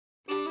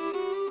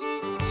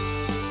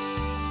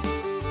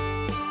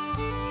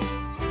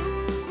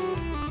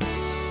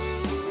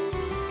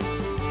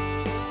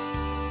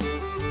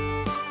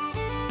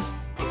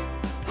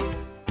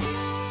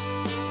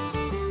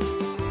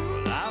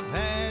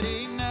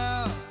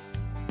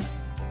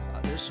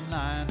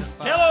9 to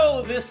 5.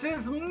 Hello, this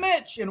is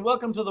Mitch, and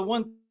welcome to the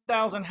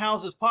 1000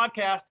 Houses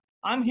podcast.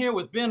 I'm here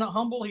with Ben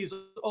Humble. He's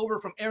over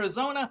from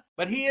Arizona,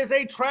 but he is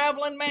a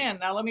traveling man.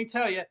 Now, let me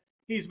tell you,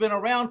 he's been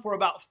around for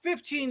about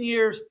 15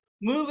 years,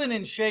 moving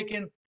and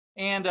shaking,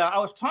 and I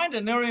was trying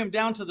to narrow him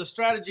down to the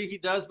strategy he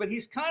does, but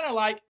he's kind of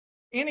like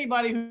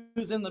anybody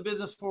who's in the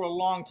business for a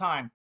long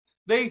time.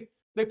 They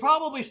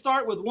probably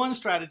start with one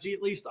strategy,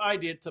 at least I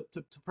did, to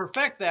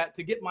perfect that,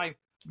 to get my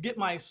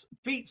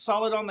feet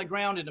solid on the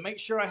ground and to make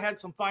sure I had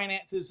some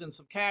finances and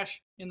some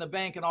cash in the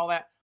bank and all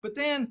that. But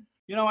then,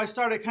 I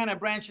started kind of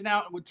branching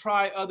out and would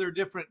try other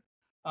different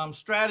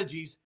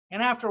strategies.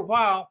 And after a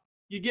while,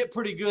 you get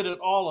pretty good at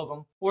all of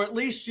them, or at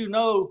least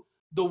the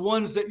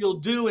ones that you'll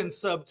do in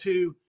sub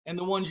 2 and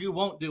the ones you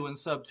won't do in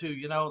sub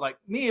 2. Like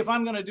me, if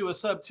I'm going to do a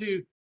sub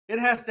 2, it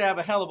has to have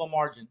a hell of a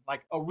margin,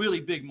 like a really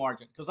big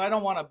margin, because I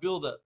don't want to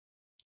build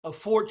a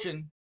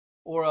fortune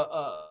or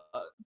a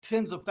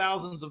tens of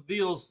thousands of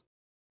deals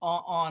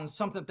on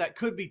something that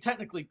could be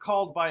technically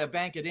called by a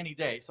bank at any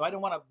day. So I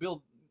don't want to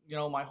build,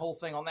 my whole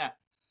thing on that.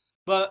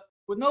 But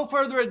with no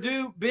further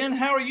ado, Ben,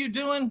 how are you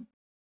doing?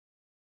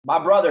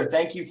 My brother,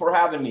 thank you for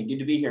having me. Good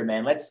to be here,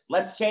 man.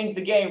 Let's change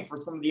the game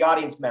for some of the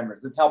audience members.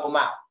 Let's help them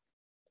out.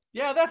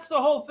 Yeah, that's the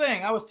whole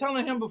thing. I was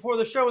telling him before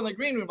the show in the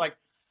green room, like,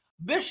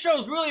 this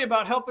show's really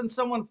about helping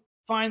someone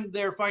find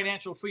their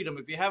financial freedom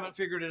if you haven't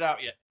figured it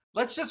out yet.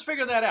 Let's just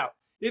figure that out.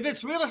 If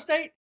it's real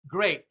estate,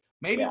 great.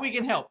 Maybe we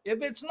can help.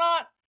 If it's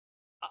not,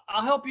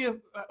 I'll help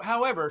you.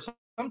 However,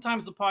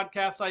 sometimes the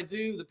podcasts I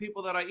do, the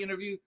people that I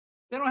interview,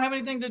 they don't have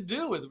anything to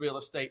do with real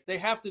estate. They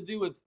have to do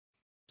with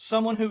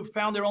someone who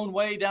found their own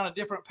way down a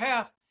different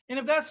path. And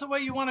if that's the way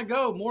you want to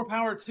go, more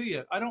power to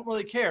you. I don't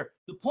really care.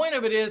 The point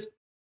of it is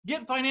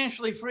get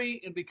financially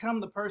free and become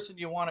the person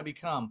you want to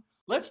become.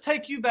 Let's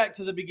take you back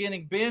to the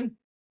beginning. Ben,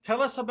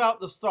 tell us about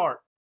the start.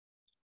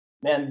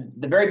 Man,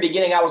 the very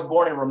beginning, I was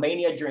born in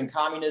Romania during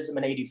communism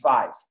in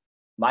 '85.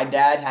 My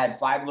dad had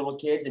 5 little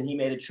kids, and he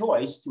made a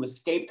choice to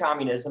escape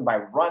communism by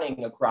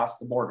running across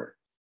the border.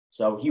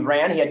 So he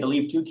ran. He had to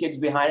leave 2 kids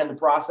behind in the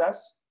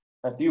process.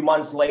 A few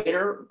months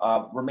later,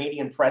 a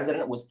Romanian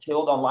president was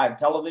killed on live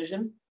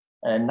television.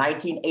 And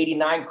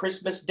 1989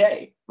 Christmas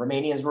Day,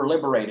 Romanians were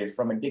liberated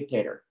from a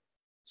dictator.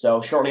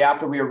 So shortly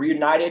after, we were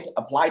reunited,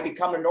 applied to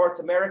come to North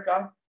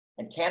America,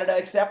 and Canada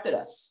accepted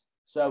us.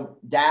 So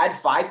dad,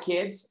 5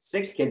 kids,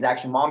 6 kids,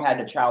 actually, mom had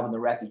a child in the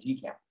refugee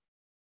camp.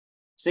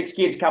 6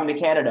 kids come to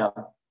Canada.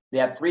 They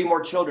have 3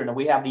 more children, and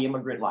we have the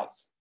immigrant life.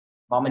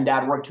 Mom and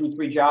dad work 2,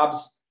 3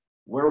 jobs.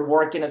 We're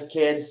working as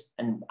kids.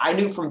 And I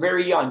knew from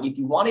very young, if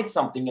you wanted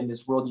something in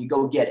this world, you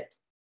go get it.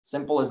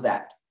 Simple as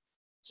that.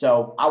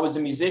 So I was a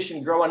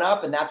musician growing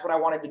up, and that's what I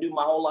wanted to do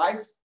my whole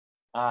life.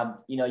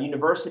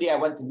 University, I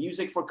went to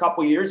music for a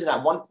couple of years. And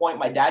at one point,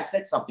 my dad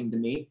said something to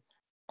me.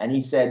 And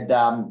he said,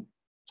 son,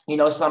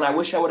 I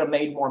wish I would have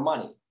made more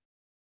money,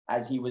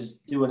 as he was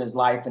doing his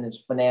life and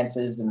his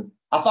finances. And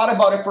I thought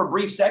about it for a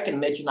brief second,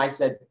 Mitch, and I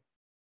said,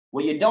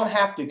 well, you don't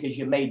have to, because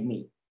you made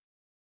me.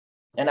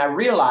 And I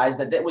realized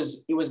that it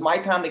was my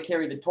time to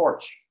carry the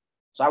torch.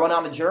 So I went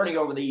on a journey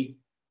over the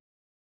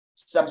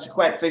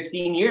subsequent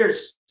 15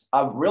 years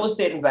of real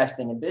estate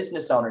investing and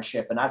business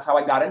ownership. And that's how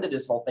I got into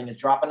this whole thing, is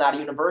dropping out of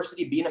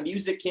university, being a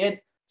music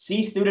kid,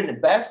 C student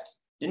at best,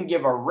 didn't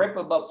give a rip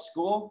about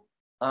school.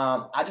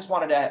 I just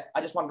wanted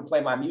to play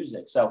my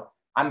music. So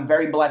I'm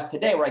very blessed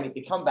today where I get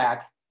to come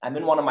back. I'm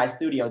in one of my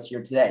studios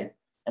here today,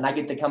 and I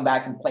get to come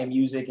back and play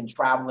music and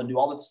travel and do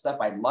all the stuff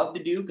I'd love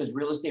to do, because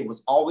real estate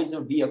was always a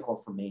vehicle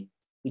for me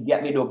to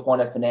get me to a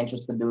point of financial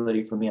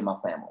stability for me and my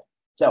family.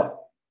 So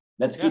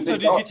let's keep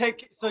it going.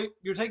 So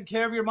you're taking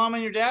care of your mom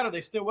and your dad? Are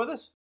they still with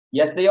us?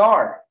 Yes, they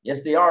are.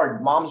 Yes, they are.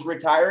 Mom's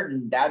retired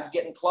and dad's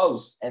getting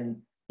close. And,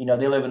 they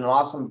live in an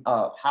awesome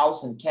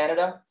house in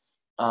Canada.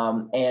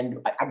 And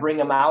I bring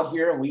them out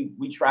here, and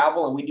we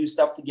travel and we do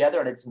stuff together.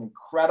 And it's an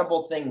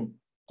incredible thing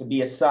to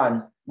be a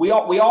son. We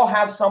all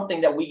have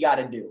something that we got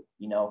to do.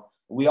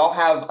 We all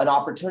have an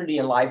opportunity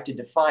in life to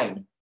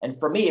define. And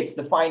for me, it's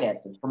the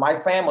finances. For my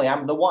family,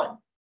 I'm the one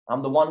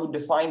who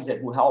defines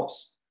it, who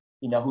helps,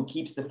 who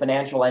keeps the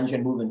financial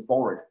engine moving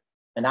forward.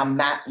 And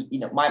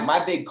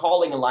my big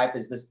calling in life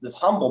is this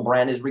humble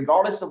brand is,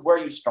 regardless of where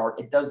you start,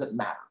 it doesn't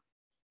matter.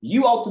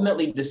 You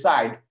ultimately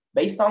decide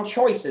based on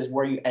choices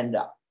where you end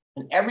up.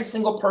 And every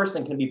single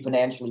person can be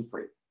financially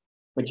free,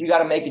 but you got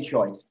to make a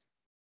choice,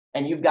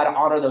 and you've got to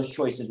honor those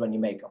choices when you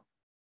make them.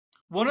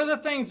 One of the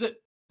things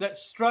that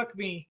struck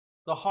me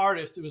the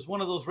hardest, it was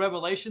one of those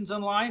revelations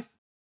in life.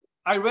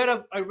 I read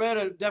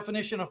a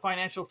definition of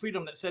financial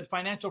freedom that said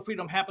financial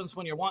freedom happens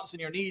when your wants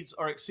and your needs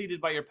are exceeded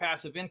by your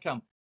passive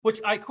income,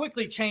 which I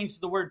quickly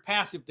changed the word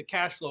passive to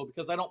cash flow,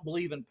 because I don't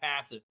believe in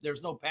passive.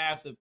 There's no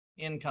passive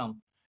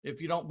income.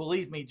 If you don't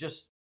believe me,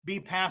 just be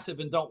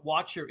passive and don't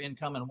watch your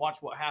income and watch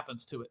what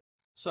happens to it.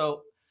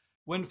 So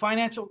when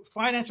financial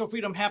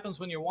freedom happens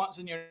when your wants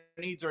and your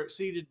needs are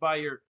exceeded by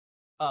your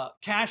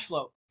cash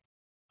flow.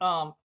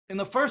 And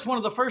one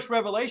of the first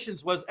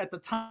revelations was, at the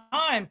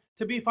time,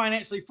 to be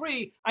financially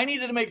free, I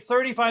needed to make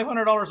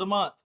 $3,500 a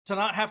month to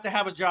not have to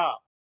have a job,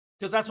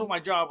 because that's what my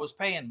job was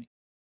paying me.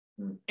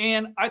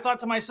 And I thought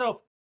to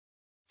myself,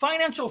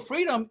 financial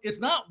freedom is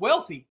not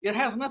wealthy. It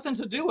has nothing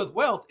to do with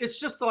wealth. It's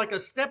just like a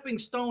stepping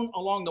stone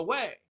along the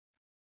way.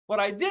 What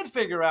I did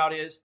figure out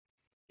is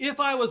if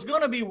I was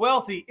going to be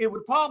wealthy, it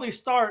would probably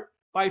start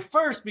by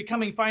first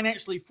becoming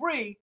financially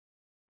free.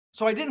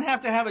 So I didn't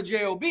have to have a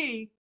job,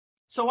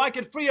 so I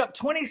could free up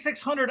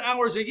 2,600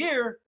 hours a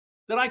year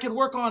that I could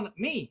work on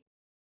me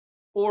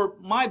or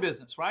my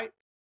business, right?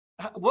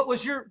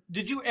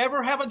 Did you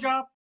ever have a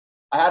job?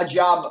 I had a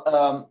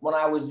job when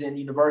I was in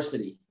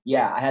university.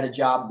 Yeah, I had a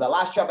job. The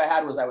last job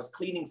I was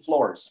cleaning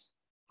floors,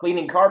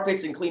 cleaning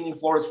carpets and cleaning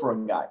floors for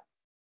a guy.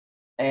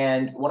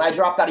 And when I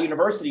dropped out of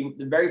university,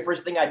 the very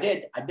first thing I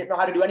didn't know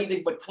how to do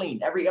anything but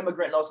clean. Every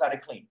immigrant knows how to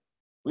clean.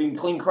 We can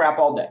clean crap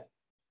all day.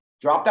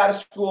 Dropped out of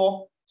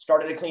school,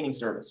 started a cleaning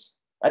service.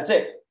 That's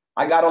it.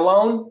 I got a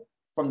loan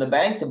from the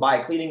bank to buy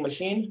a cleaning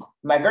machine.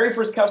 My very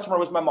first customer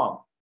was my mom.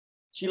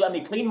 She let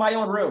me clean my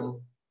own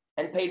room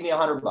and paid me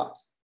 $100.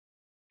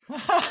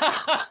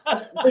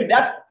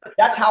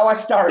 That's how I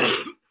started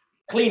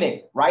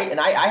cleaning, right? And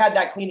I had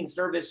that cleaning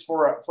service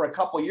for a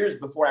couple of years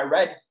before I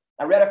read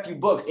a few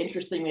books.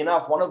 Interestingly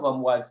enough, one of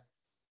them was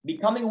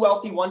Becoming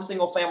Wealthy One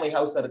Single Family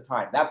House at a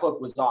Time. That book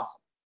was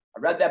awesome. I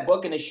read that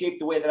book and it shaped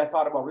the way that I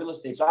thought about real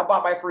estate. So I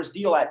bought my first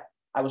deal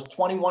I was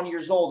 21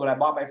 years old when I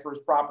bought my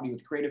first property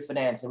with Creative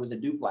Finance. It was a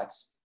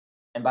duplex.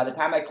 And by the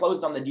time I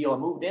closed on the deal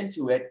and moved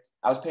into it,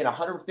 I was paying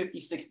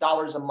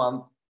 $156 a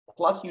month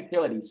plus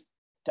utilities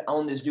to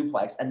own this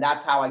duplex. And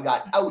that's how I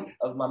got out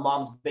of my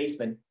mom's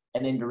basement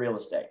and into real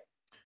estate.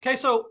 Okay,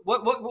 so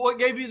what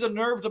gave you the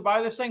nerve to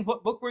buy this thing?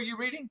 What book were you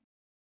reading?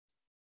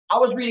 I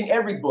was reading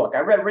every book.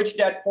 I read Rich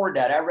Dad, Poor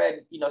Dad. I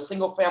read,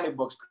 single family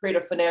books,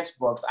 creative finance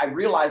books. I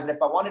realized that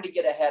if I wanted to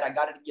get ahead, I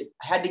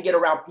had to get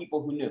around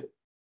people who knew.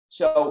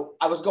 So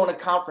I was going to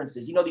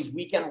conferences, these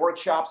weekend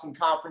workshops and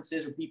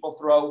conferences where people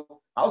throw.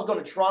 I was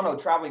going to Toronto,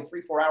 traveling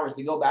 3-4 hours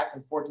to go back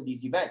and forth to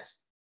these events.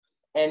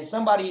 And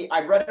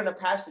I read in a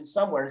passage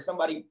somewhere, and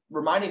somebody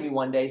reminded me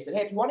one day, said,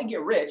 hey, if you want to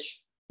get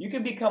rich, you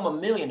can become a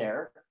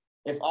millionaire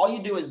if all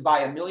you do is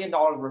buy $1 million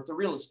worth of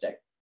real estate.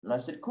 And I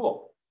said,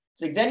 cool.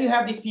 So then you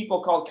have these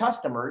people called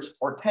customers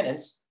or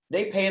tenants.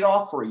 They pay it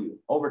off for you.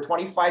 Over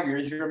 25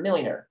 years, you're a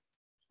millionaire.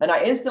 And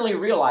I instantly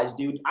realized,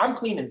 dude, I'm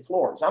cleaning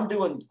floors. I'm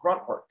doing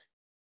grunt work.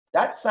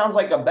 That sounds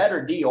like a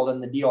better deal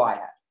than the deal I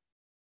had.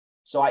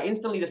 So I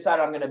instantly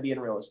decided I'm going to be in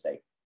real estate.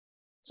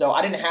 So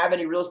I didn't have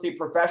any real estate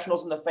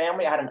professionals in the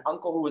family. I had an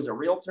uncle who was a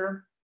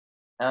realtor,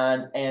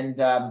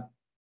 and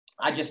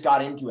I just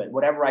got into it,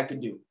 whatever I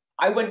could do.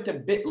 I went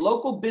to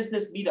local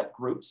business meetup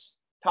groups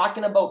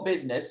talking about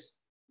business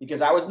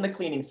because I was in the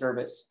cleaning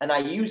service, and I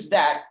used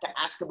that to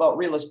ask about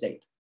real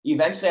estate.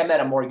 Eventually, I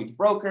met a mortgage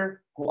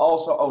broker who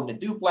also owned a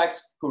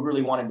duplex, who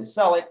really wanted to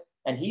sell it,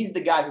 and he's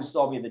the guy who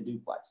sold me the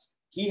duplex.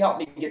 He helped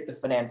me get the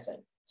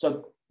financing.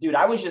 So, dude,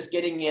 I was just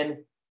getting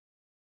in.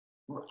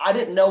 I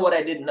didn't know what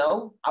I didn't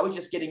know. I was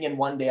just getting in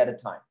one day at a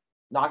time,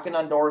 knocking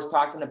on doors,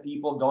 talking to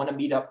people, going to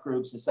meetup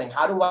groups and saying,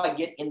 how do I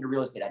get into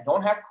real estate? I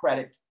don't have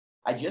credit.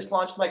 I just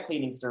launched my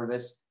cleaning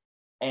service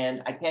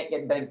and I can't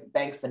get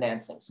bank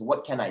financing. So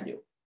what can I do?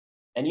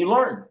 And you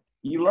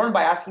learn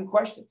by asking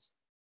questions.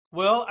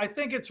 Well, I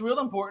think it's real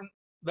important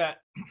that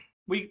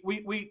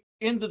we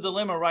in the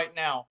dilemma right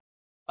now,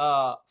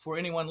 for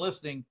anyone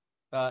listening,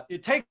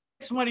 it takes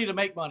money to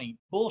make money.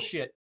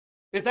 Bullshit.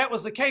 If that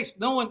was the case,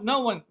 no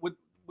one would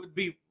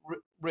be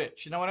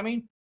rich. You know what I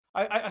mean?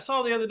 I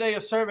saw the other day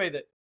a survey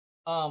that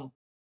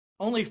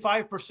only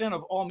 5%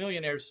 of all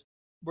millionaires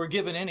were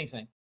given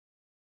anything.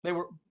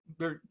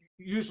 They're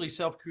usually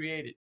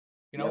self-created,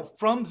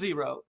 from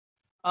zero.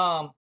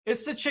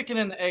 It's the chicken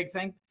and the egg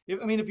thing.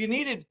 If you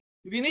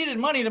needed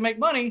money to make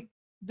money,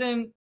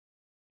 then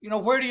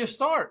where do you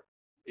start?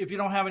 If you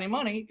don't have any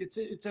money,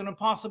 it's an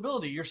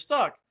impossibility. You're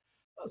stuck.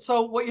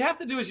 So what you have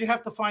to do is you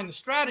have to find the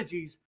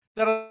strategies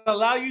that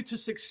allow you to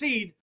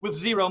succeed with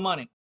zero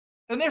money.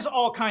 And there's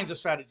all kinds of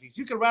strategies.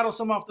 You can rattle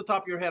some off the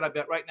top of your head, I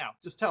bet, right now.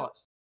 Just tell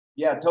us.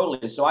 Yeah,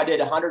 totally. So I did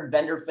 100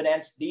 vendor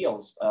finance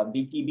deals,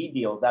 BTB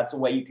deals. That's a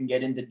way you can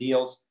get into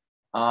deals.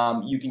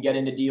 You can get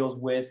into deals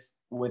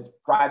with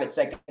private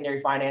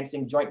secondary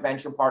financing, joint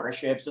venture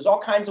partnerships. There's all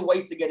kinds of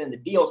ways to get into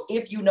deals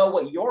if you know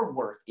what your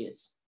worth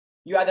is.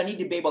 You either need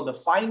to be able to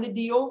find a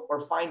deal or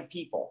find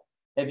people.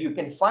 If you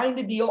can find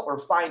a deal or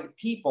find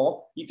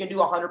people, you can do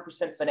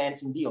 100%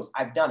 financing deals.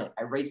 I've done it.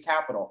 I raised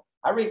capital.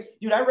 I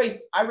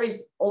raised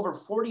over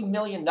 $40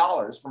 million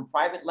from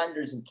private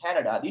lenders in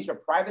Canada. These are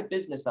private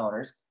business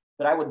owners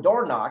that I would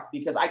door knock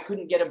because I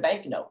couldn't get a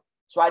bank note.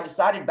 So I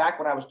decided back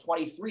when I was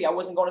 23, I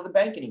wasn't going to the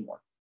bank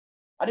anymore.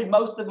 I did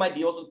most of my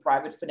deals with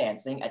private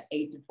financing at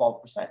 8 to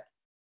 12%.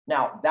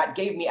 Now that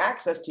gave me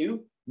access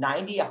to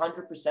 90,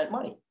 100%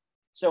 money.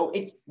 So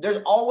there's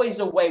always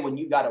a way when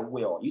you got a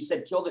will. You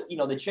said kill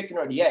the chicken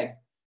or the egg.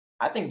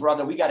 I think,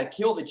 brother, we got to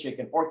kill the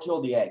chicken or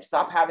kill the egg.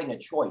 Stop having a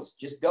choice.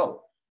 Just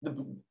go.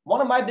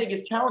 One of my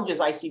biggest challenges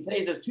I see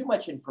today is there's too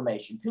much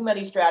information, too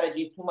many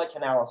strategies, too much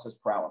analysis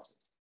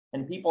paralysis,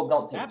 and people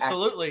don't take action.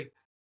 Absolutely.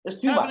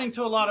 It's happening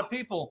to a lot of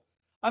people.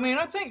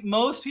 I think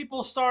most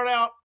people start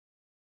out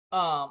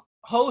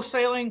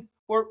wholesaling,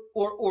 or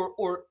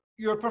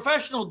you're a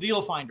professional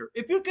deal finder.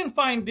 If you can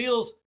find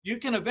deals, you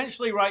can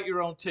eventually write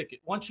your own ticket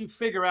once you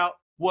figure out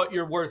what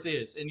your worth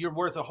is, and you're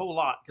worth a whole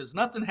lot because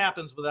nothing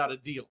happens without a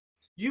deal.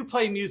 You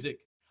play music,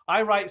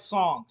 I write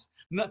songs.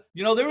 No,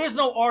 you know, there is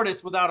no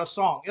artist without a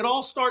song. It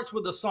all starts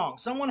with a song.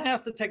 Someone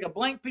has to take a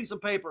blank piece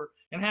of paper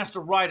and has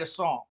to write a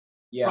song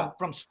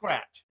from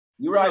scratch.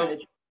 You're right, So,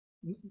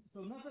 Mitch.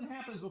 so nothing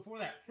happens before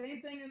that. Same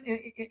thing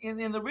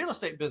in the real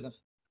estate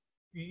business.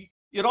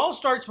 It all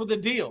starts with a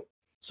deal.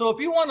 So if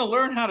you want to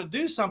learn how to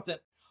do something,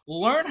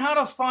 learn how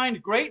to find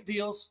great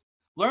deals,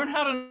 learn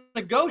how to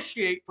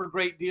negotiate for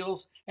great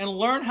deals, and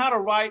learn how to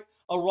write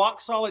a rock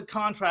solid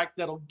contract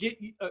that'll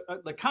get you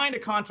the kind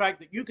of contract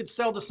that you could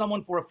sell to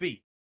someone for a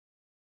fee.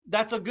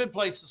 That's a good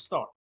place to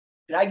start.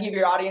 Can I give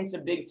your audience a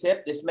big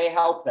tip? This may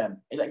help them.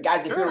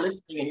 Guys, if Sure. you're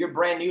listening and you're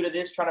brand new to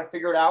this, trying to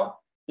figure it out,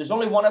 there's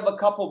only one of a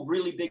couple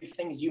really big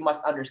things you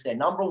must understand.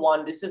 Number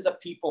one, this is a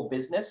people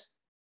business.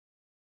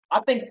 I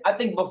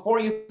think before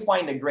you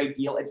find a great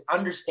deal, it's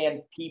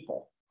understand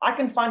people. I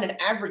can find an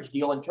average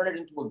deal and turn it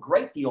into a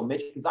great deal,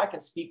 Mitch, because I can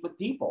speak with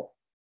people.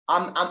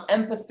 I'm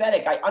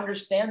empathetic. I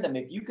understand them.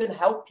 If you can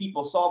help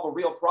people solve a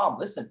real problem,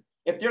 listen,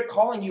 if they're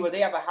calling you or they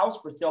have a house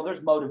for sale,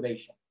 there's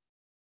motivation.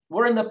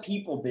 We're in the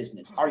people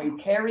business. Are you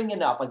caring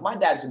enough? Like my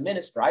dad's a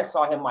minister. I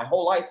saw him my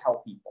whole life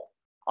help people.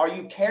 Are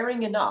you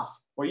caring enough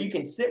where you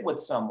can sit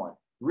with someone,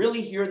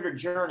 really hear their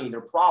journey,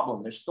 their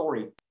problem, their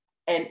story,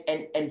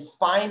 and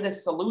find a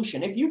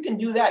solution? If you can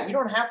do that, you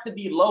don't have to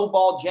be low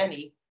ball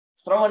Jenny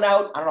throwing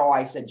out, I don't know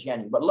why I said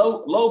Jenny, but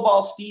low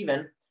ball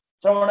Steven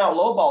throwing out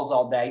low balls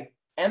all day.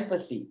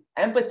 Empathy.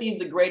 Empathy is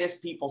the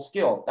greatest people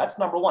skill. That's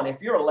number one.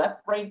 If you're a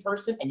left brain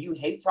person and you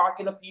hate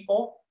talking to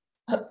people,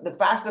 the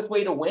fastest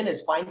way to win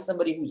is find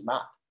somebody who's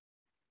not.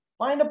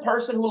 Find a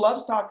person who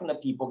loves talking to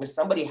people, because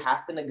somebody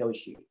has to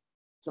negotiate.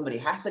 Somebody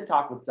has to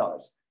talk with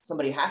sellers.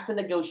 Somebody has to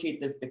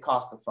negotiate the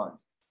cost of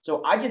funds.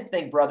 So I just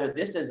think, brother,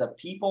 this is a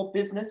people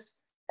business,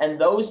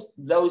 and those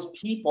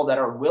people that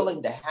are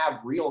willing to have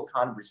real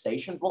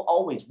conversations will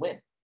always win.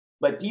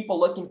 But people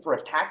looking for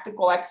a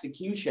tactical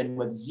execution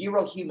with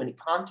zero human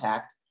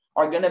contact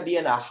are going to be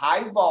in a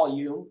high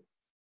volume,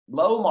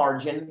 low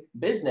margin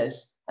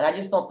business. And I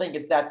just don't think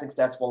it's that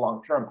successful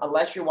long term,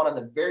 unless you're one of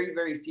the very,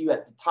 very few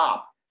at the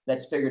top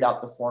that's figured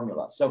out the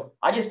formula. So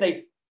I just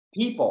say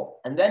people,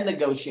 and then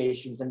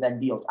negotiations, and then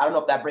deals. I don't know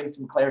if that brings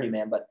some clarity,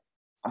 man, but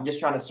I'm just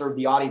trying to serve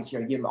the audience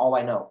here and give them all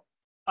I know.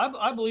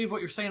 I believe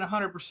what you're saying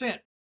 100%.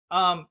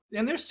 And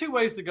there's two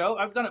ways to go.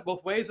 I've done it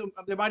both ways.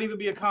 There might even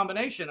be a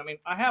combination. I mean,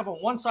 I have on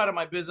one side of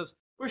my business,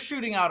 we're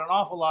shooting out an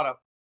awful lot of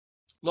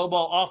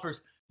lowball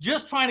offers,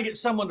 just trying to get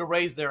someone to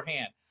raise their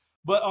hand.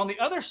 But on the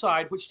other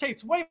side, which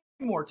takes way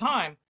more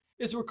time,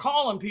 is we're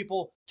calling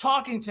people,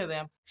 talking to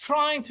them,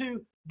 trying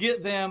to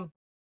get them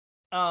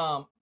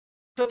to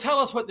tell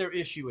us what their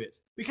issue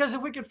is. Because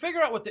if we can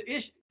figure out what the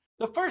issue,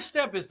 the first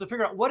step is to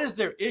figure out what is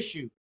their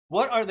issue.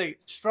 What are they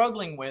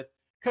struggling with?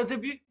 Because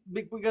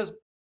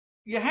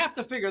you have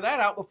to figure that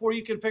out before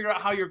you can figure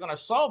out how you're going to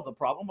solve the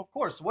problem. Of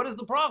course, what is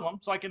the problem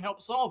so I can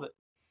help solve it?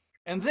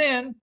 And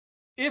then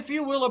if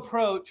you will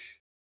approach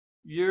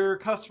your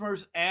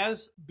customers,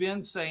 as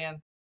Ben's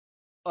saying,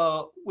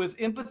 with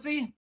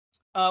empathy,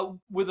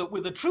 with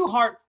a true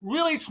heart,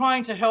 really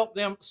trying to help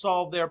them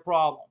solve their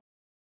problem.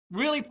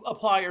 Really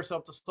apply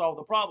yourself to solve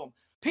the problem.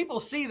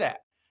 People see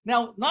that.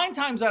 Now, 9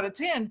 times out of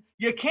 10,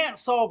 you can't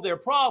solve their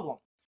problem,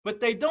 but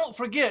they don't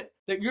forget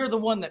that you're the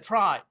one that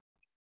tried.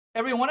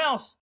 Everyone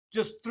else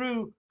just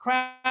threw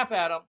crap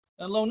at them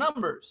and low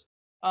numbers.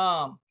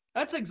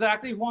 That's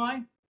exactly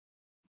why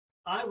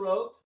I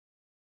wrote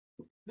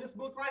this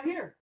book right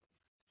here,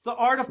 The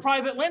Art of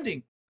Private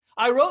Lending.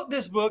 I wrote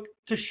this book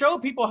to show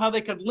people how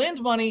they could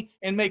lend money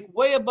and make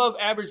way above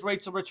average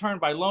rates of return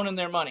by loaning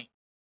their money.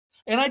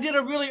 And I did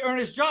a really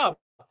earnest job.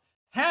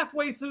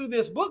 Halfway through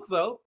this book,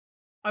 though,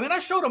 I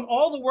showed them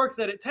all the work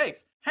that it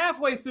takes.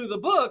 Halfway through the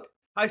book,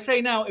 I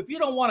say, now, if you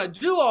don't want to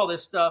do all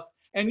this stuff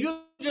and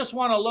you just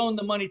want to loan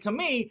the money to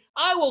me,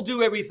 I will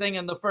do everything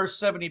in the first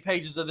 70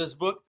 pages of this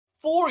book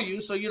for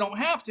you so you don't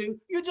have to.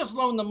 You just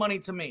loan the money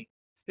to me.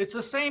 It's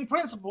the same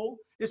principle.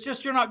 It's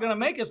just you're not going to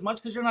make as much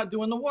because you're not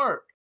doing the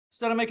work.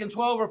 Instead of making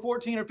 12 or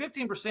 14 or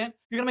 15%,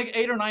 you're going to make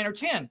 8 or 9 or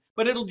 10.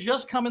 But it'll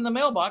just come in the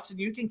mailbox and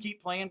you can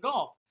keep playing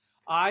golf.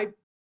 I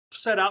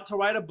set out to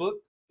write a book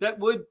that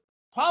would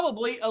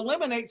probably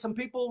eliminate some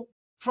people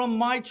from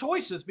my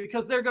choices,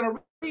 because they're going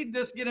to read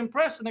this, get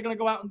impressed, and they're going to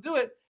go out and do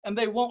it, and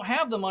they won't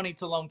have the money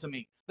to loan to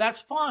me.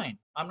 That's fine.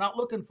 I'm not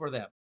looking for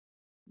them.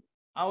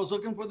 I was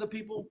looking for the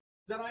people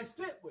that I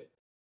fit with,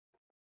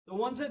 the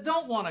ones that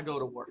don't want to go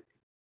to work,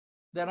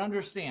 that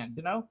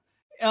understand,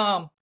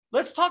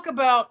 Let's talk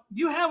about,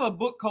 you have a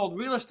book called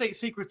Real Estate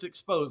Secrets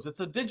Exposed. It's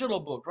a digital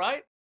book,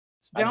 right?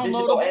 It's downloadable.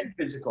 Digital and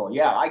physical.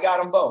 Yeah, I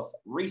got them both.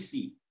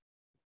 Receipt.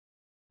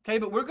 Okay,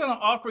 but we're going to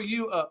offer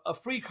you a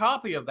free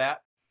copy of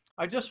that.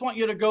 I just want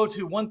you to go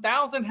to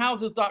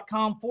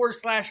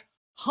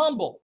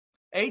 1000houses.com/humble,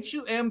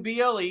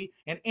 HUMBLE,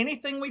 and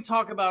anything we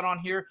talk about on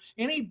here,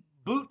 any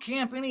boot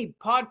camp, any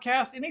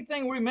podcast,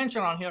 anything we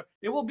mention on here,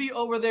 it will be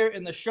over there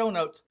in the show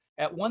notes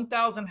at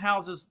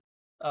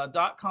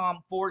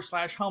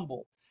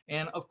 1000houses.com/humble.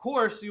 And of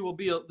course, there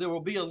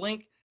will be a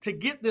link to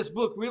get this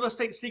book, Real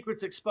Estate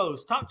Secrets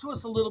Exposed. Talk to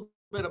us a little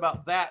bit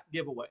about that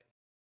giveaway.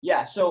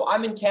 Yeah, so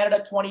I'm in Canada,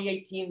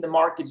 2018, the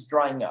market's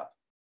drying up.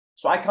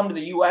 So I come to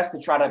the US to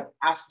try to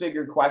ask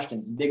bigger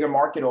questions, bigger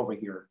market over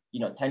here,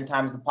 10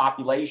 times the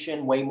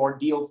population, way more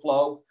deal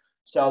flow.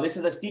 So this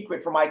is a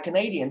secret for my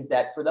Canadians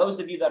that for those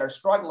of you that are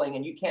struggling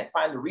and you can't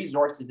find the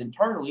resources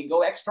internally,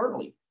 go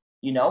externally,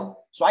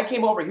 So I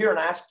came over here and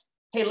asked,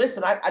 hey,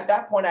 listen, at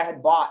that point I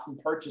had bought and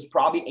purchased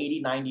probably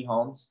 80, 90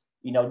 homes,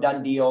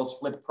 done deals,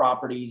 flipped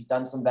properties,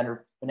 done some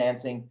vendor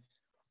financing.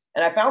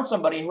 And I found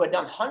somebody who had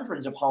done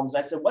hundreds of homes.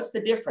 And I said, what's the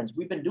difference?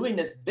 We've been doing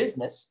this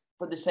business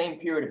for the same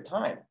period of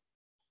time.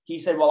 He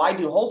said, well, I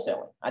do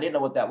wholesaling. I didn't know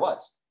what that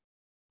was.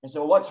 I said,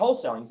 well, what's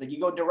wholesaling? He said, you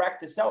go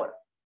direct to seller.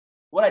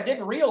 What I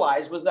didn't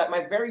realize was that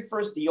my very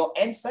first deal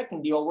and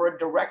second deal were a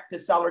direct to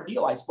seller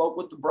deal. I spoke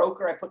with the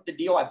broker. I put the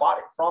deal. I bought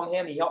it from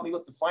him. He helped me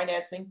with the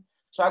financing.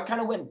 So I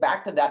kind of went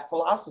back to that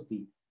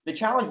philosophy. The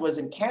challenge was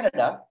in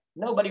Canada,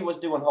 nobody was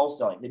doing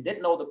wholesaling. They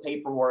didn't know the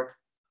paperwork.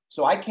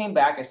 So I came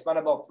back. I spent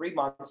about 3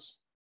 months,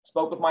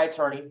 spoke with my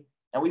attorney,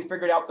 and we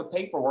figured out the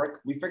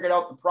paperwork. We figured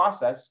out the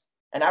process.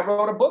 And I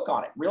wrote a book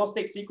on it, Real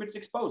Estate Secrets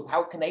Exposed,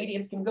 how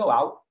Canadians can go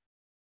out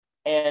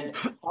and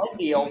find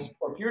deals,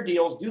 procure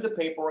deals, do the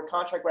paperwork,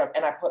 contract, whatever.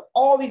 And I put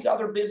all these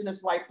other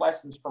business life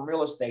lessons from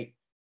real estate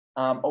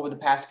over the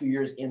past few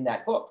years in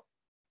that book.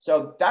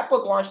 So that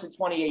book launched in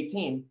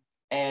 2018.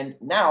 And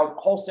now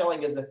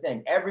wholesaling is the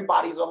thing.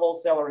 Everybody's a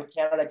wholesaler in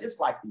Canada,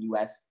 just like the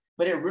US,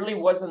 but it really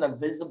wasn't a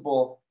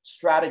visible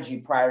strategy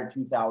prior to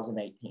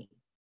 2018.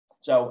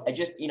 So I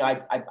just,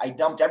 I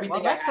dumped everything.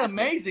 Well, that's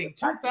amazing.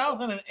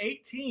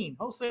 2018.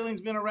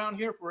 Wholesaling's been around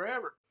here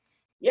forever.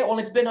 Yeah, well,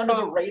 it's been under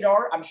the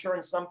radar, I'm sure,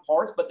 in some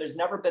parts, but there's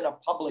never been a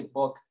public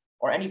book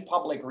or any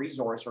public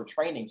resource or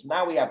training. So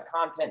now we have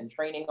content and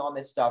training on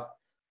this stuff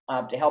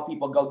to help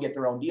people go get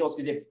their own deals.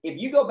 Because if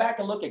you go back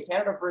and look at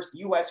Canada versus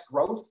US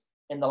growth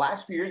in the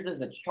last few years,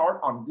 there's a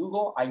chart on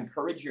Google. I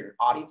encourage your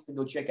audience to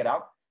go check it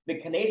out. The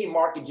Canadian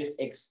market just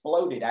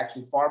exploded,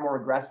 actually far more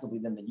aggressively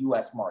than the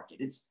US market.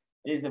 It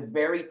is a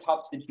very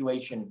tough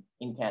situation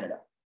in Canada.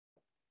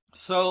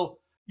 So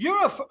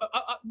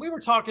we were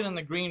talking in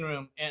the green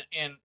room,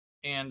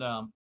 and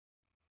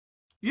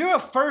you're a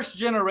first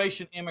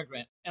generation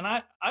immigrant. And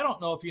I don't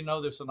know if you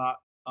know this or not.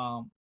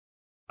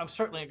 I'm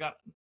certainly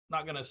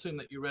not going to assume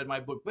that you read my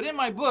book, but in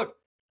my book,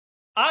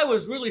 I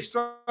was really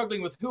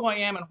struggling with who I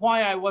am and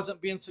why I wasn't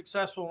being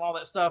successful and all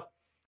that stuff.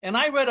 And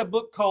I read a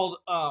book called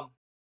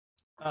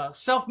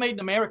Self-Made in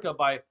America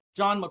by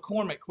John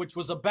McCormick, which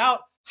was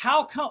about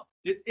how come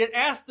it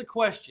asked the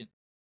question,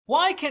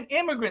 why can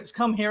immigrants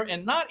come here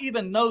and not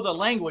even know the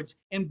language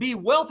and be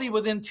wealthy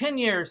within 10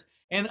 years?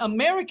 And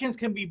Americans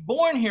can be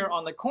born here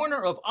on the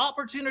corner of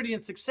opportunity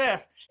and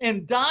success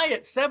and die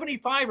at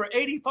 75 or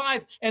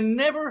 85 and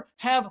never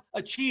have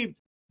achieved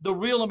the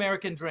real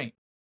American dream.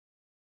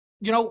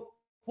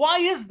 Why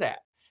is that?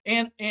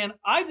 And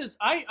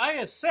I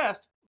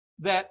assessed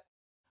that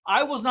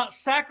I was not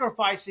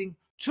sacrificing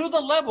to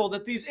the level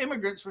that these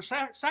immigrants were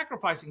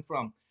sacrificing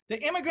from.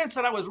 The immigrants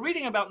that I was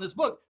reading about in this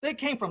book, they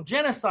came from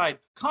genocide,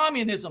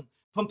 communism,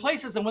 from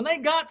places. And when they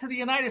got to the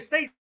United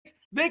States,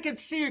 they could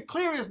see it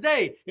clear as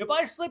day. If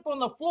I slip on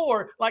the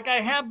floor like I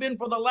have been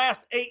for the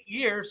last 8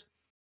 years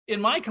in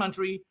my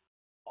country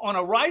on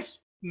a rice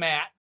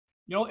mat,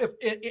 if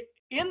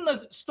in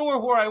the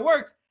store where I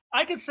worked,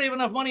 I could save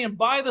enough money and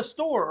buy the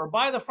store or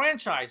buy the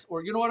franchise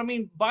or,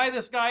 buy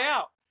this guy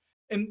out.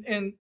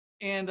 And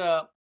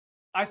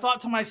I thought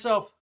to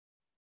myself,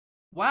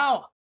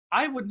 wow,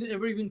 I would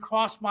never even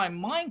cross my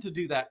mind to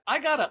do that. I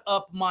got to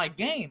up my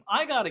game.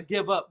 I got to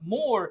give up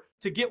more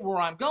to get where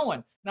I'm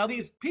going. Now,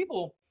 these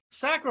people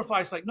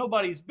sacrifice like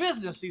nobody's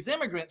business, these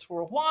immigrants,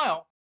 for a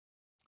while.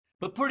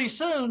 But pretty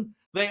soon,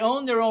 they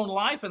own their own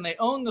life and they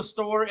own the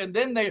store, and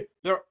then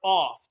they're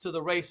off to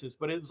the races.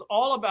 But it was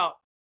all about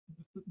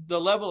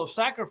the level of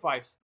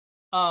sacrifice.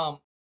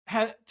 Tell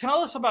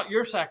us about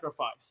your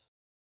sacrifice.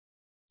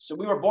 So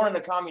we were born in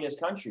a communist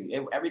country.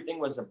 Everything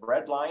was a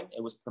bread line.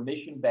 It was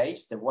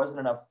permission-based. There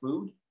wasn't enough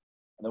food.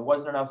 And there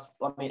wasn't enough.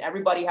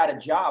 Everybody had a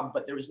job,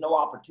 but there was no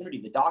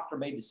opportunity. The doctor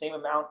made the same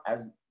amount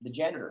as the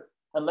janitor.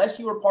 Unless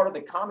you were part of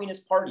the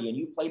Communist Party and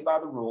you played by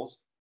the rules,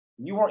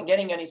 you weren't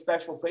getting any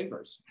special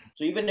favors.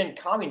 So even in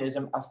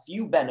communism, a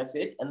few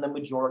benefit and the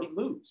majority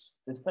lose.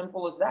 As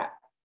simple as that.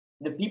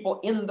 The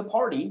people in the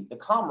party, the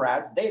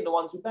comrades, they're the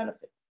ones who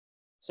benefit.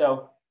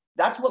 So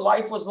that's what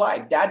life was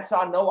like. Dad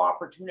saw no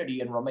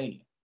opportunity in Romania.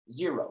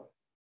 Zero.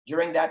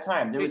 During that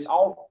time, there was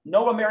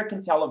no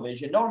American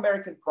television, no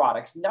American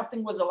products.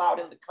 Nothing was allowed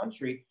in the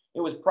country.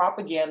 It was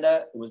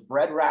propaganda. It was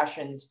bread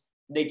rations.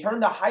 They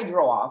turned the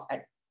hydro off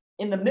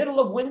in the middle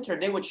of winter.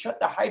 They would shut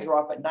the hydro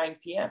off at 9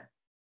 p.m.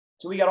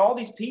 So we got all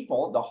these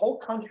people, the whole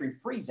country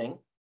freezing,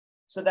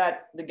 so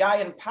that the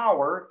guy in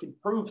power could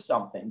prove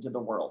something to the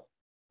world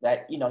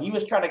that, he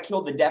was trying to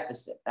kill the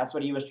deficit. That's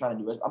what he was trying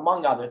to do,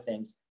 among other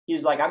things.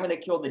 He's like, I'm going to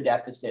kill the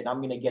deficit and I'm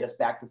going to get us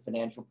back to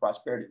financial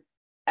prosperity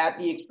at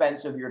the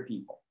expense of your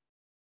people.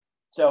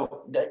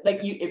 So like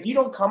if you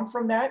don't come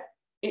from that,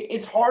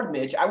 it's hard,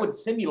 Mitch. I would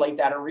simulate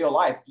that in real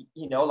life.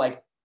 You know,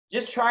 like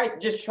just try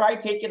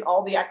taking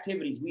all the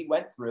activities we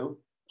went through,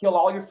 kill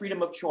all your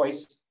freedom of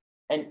choice.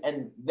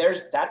 And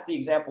that's the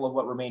example of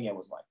what Romania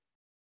was like.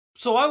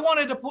 So I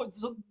wanted to put,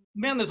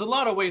 man, there's a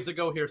lot of ways to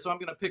go here. So I'm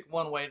going to pick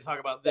one way to talk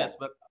about this,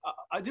 but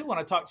I do want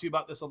to talk to you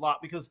about this a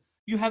lot because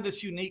you have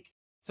this unique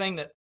thing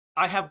that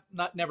I have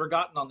never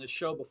gotten on this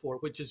show before,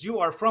 which is you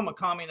are from a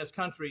communist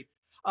country.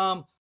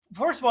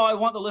 First of all, I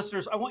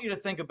want you to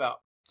think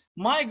about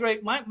my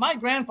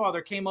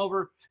grandfather came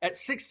over at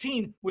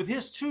 16 with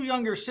his two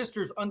younger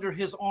sisters under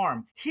his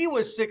arm. He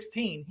was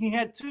 16. He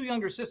had two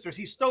younger sisters.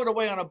 He stowed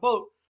away on a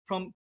boat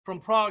from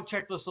Prague,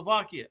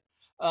 Czechoslovakia.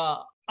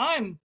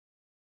 I'm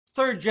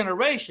third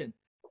generation.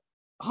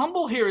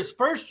 Humble here is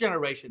first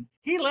generation.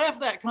 He left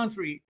that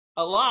country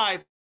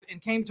alive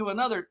and came to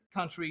another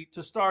country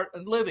to start a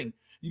living.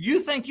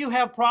 You think you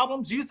have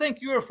problems? You think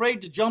you're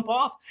afraid to jump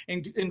off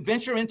and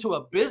venture into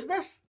a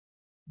business?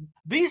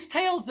 These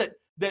tales that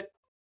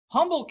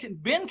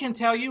Ben can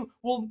tell you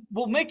will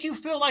make you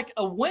feel like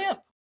a wimp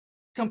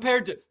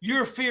compared to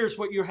your fears,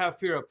 what you have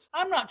fear of.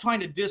 I'm not trying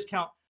to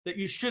discount that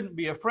you shouldn't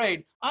be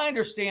afraid. I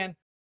understand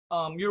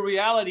your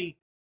reality.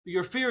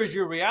 Your fear is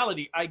your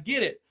reality. I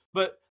get it.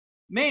 But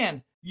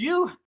man,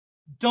 you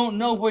don't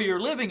know where you're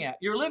living at.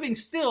 You're living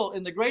still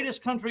in the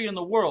greatest country in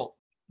the world.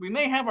 We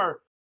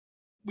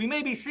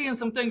may be seeing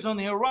some things on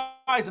the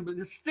horizon, but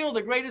it's still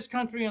the greatest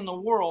country in the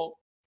world.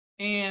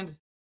 And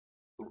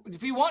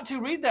if you want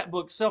to read that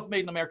book,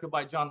 Self-Made in America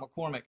by John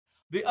McCormick.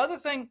 The other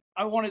thing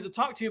I wanted to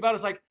talk to you about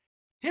is like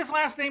his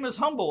last name is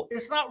Humble.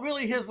 It's not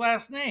really his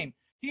last name.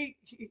 He's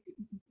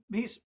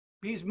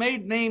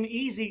made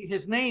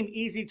his name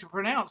easy to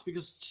pronounce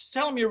because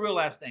tell him your real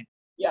last name.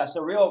 Yeah,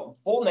 so real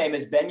full name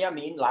is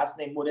Beniamin, last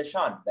name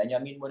Muresan,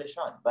 Beniamin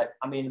Muresan. But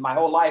I mean, my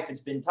whole life it's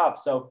been tough.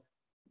 So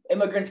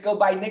immigrants go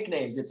by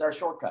nicknames. It's our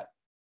shortcut.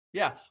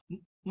 Yeah.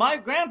 My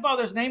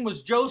grandfather's name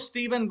was Joe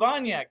Stephen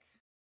Voniak.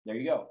 There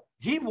you go.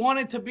 He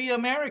wanted to be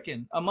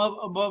American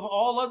above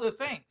all other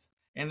things.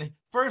 And the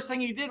first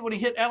thing he did when he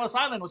hit Ellis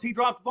Island was he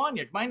dropped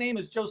Voniak. My name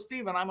is Joe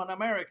Stephen. I'm an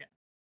American.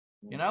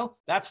 You know,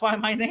 that's why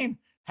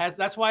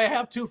that's why I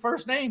have two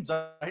first names.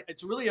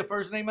 It's really a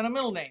first name and a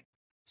middle name.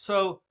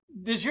 So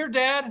does your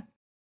dad,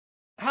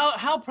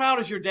 how proud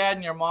is your dad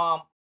and your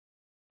mom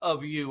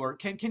of you? Or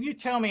can you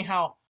tell me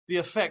how the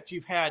effect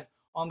you've had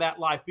on that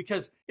life?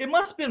 Because it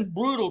must have been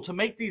brutal to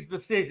make these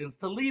decisions,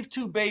 to leave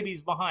two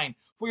babies behind,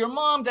 for your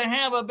mom to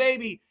have a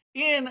baby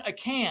in a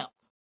camp,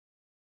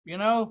 you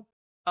know,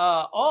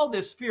 all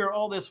this fear,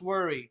 all this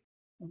worry.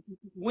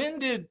 When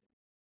did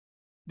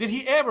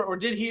he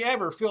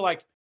ever feel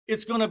like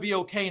it's going to be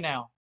okay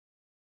now?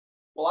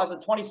 Well, as a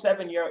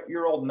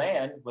 27-year-old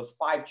man with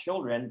 5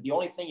 children, the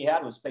only thing he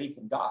had was faith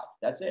in God.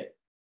 That's it.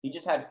 He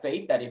just had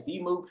faith that if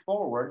he moved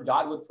forward,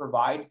 God would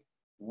provide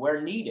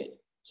where needed.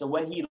 So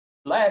when he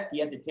left, he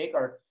had to take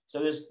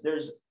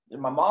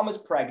my mom is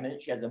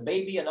pregnant. She has a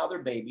baby, another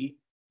baby,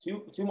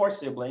 two more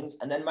siblings,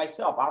 and then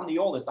myself. I'm the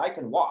oldest. I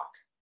can walk,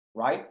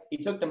 right? He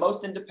took the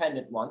most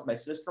independent ones. My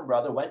sister and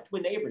brother went to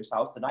a neighbor's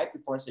house the night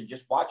before and said,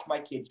 just watch my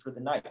kids for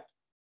the night.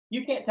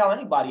 You can't tell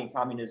anybody in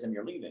communism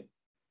you're leaving.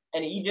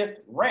 And he just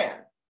ran.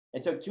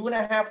 It took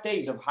 2.5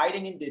 days of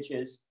hiding in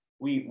ditches.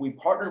 We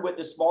partnered with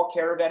a small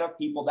caravan of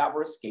people that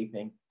were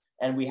escaping,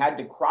 and we had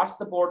to cross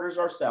the borders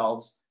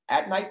ourselves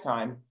at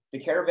nighttime. The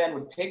caravan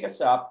would pick us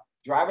up,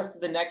 drive us to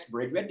the next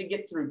bridge. We had to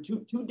get through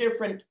two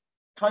different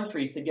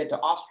countries to get to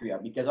Austria,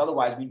 because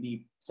otherwise we'd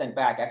be sent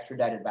back,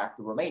 extradited back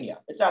to Romania.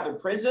 It's either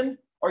prison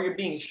or you're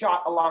being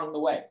shot along the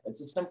way.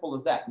 It's as simple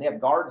as that. And they have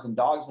guards and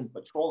dogs and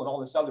patrol and all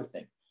this other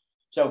thing.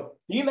 So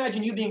can you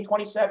imagine you being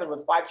 27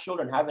 with 5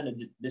 children having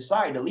to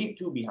decide to leave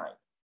 2 behind?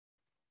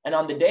 And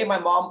on the day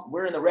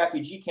we're in the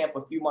refugee camp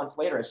a few months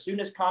later, as soon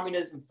as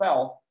communism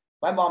fell,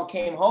 my mom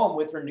came home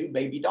with her new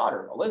baby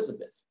daughter,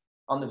 Elizabeth.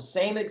 On the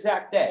same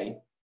exact day,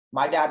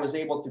 my dad was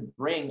able to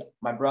bring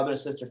my brother and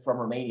sister from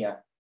Romania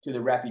to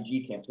the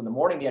refugee camp. So in the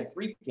morning, they had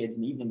 3 kids.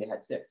 In the evening, they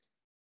had 6.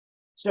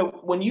 So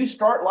when you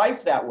start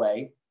life that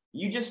way,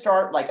 you just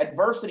start, like,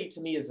 adversity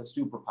to me is a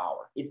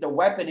superpower. It's a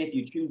weapon if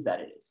you choose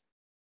that it is.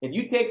 If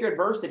you take your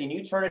adversity and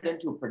you turn it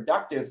into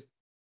productive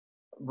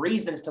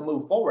reasons to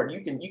move forward,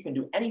 you can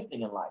do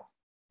anything in life.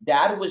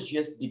 Dad was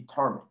just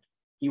determined.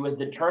 He was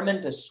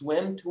determined to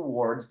swim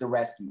towards the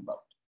rescue boat.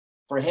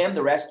 For him,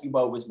 the rescue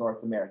boat was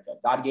North America.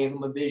 God gave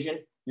him a vision.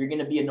 You're going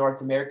to be in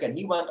North America. And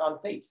he went on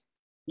faith.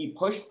 He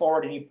pushed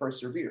forward and he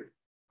persevered.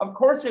 Of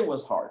course it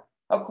was hard.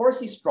 Of course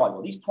he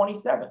struggled. He's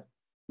 27.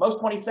 Most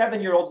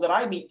 27-year-olds that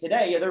I meet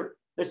today,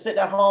 they're sitting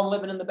at home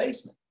living in the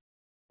basement.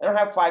 They don't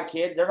have 5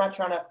 kids. They're not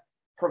trying to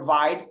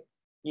provide,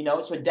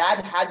 so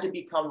dad had to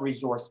become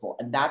resourceful.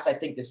 And that's, I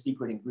think, the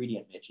secret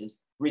ingredient, Mitch, is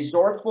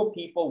resourceful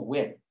people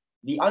win.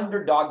 The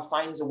underdog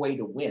finds a way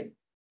to win.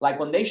 Like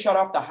when they shut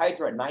off the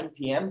hydro at 9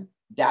 p.m.,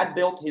 dad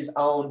built his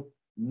own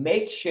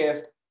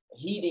makeshift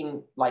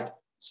heating, like,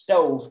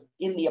 stove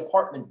in the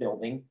apartment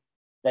building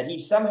that he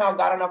somehow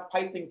got enough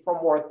piping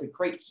from work to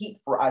create heat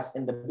for us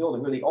in the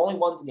building. We're the only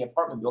ones in the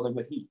apartment building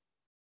with heat.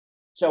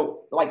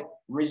 So like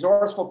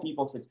resourceful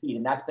people succeed,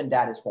 and that's been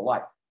Dad his whole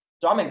life.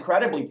 So I'm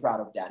incredibly proud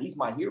of Dad. He's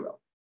my hero.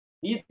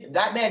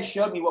 That man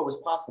showed me what was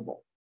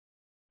possible.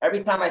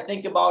 Every time I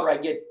think about, or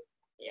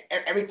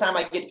every time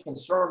I get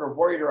concerned or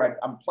worried, or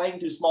I'm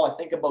playing too small, I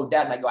think about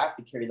Dad and I go, I have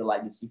to carry the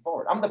legacy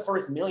forward. I'm the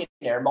first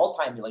millionaire,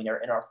 multi-millionaire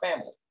in our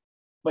family,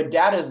 but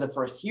Dad is the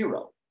first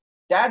hero.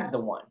 Dad's the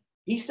one.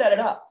 He set it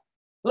up.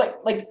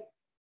 Like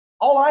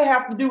all I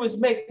have to do is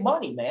make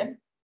money, man.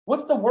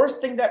 What's the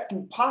worst thing that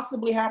can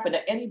possibly happen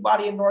to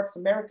anybody in North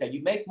America?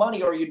 You make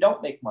money or you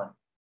don't make money.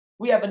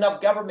 We have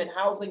enough government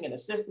housing and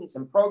assistance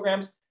and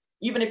programs.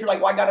 Even if you're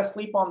like, well, I got to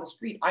sleep on the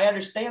street. I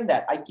understand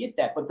that. I get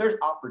that, but there's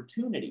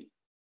opportunity.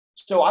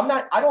 So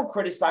I don't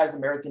criticize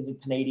Americans and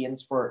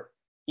Canadians for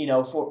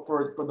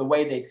the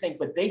way they think,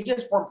 but they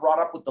just weren't brought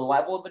up with the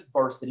level of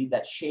adversity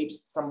that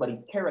shapes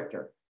somebody's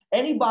character.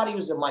 Anybody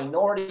who's a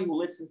minority who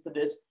listens to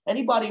this,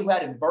 anybody who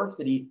had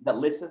adversity that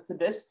listens to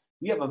this,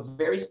 you have a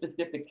very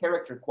specific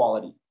character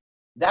quality.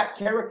 That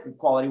character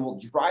quality will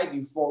drive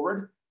you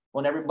forward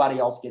when everybody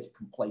else gets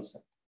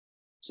complacent.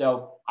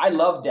 So I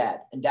love Dad,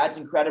 and Dad's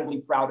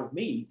incredibly proud of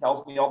me. He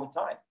tells me all the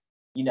time,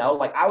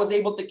 like I was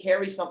able to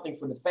carry something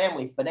for the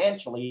family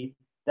financially.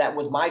 That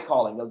was my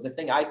calling. That was the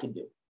thing I could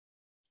do.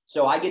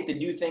 So I get to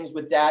do things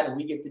with Dad, and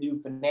we get to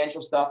do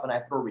financial stuff, and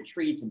I throw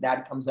retreats, and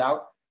Dad comes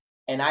out,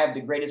 and I have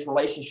the greatest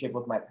relationship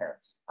with my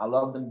parents. I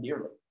love them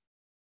dearly,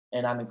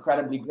 and I'm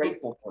incredibly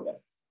grateful for them.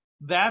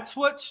 That's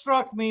what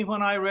struck me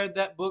when I read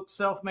that book,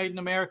 Self-Made in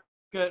America,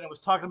 and it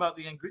was talking about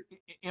the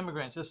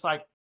immigrants. It's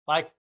like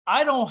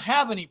I don't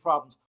have any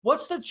problems.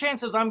 What's the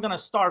chances I'm going to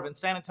starve in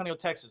San Antonio,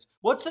 Texas?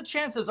 What's the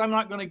chances I'm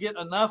not going to get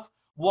enough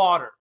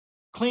water,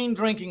 clean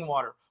drinking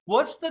water?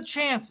 What's the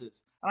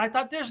chances? And I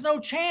thought there's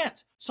no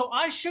chance. So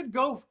I should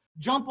go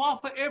jump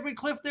off of every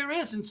cliff there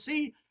is and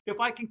see if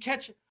I can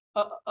catch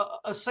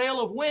a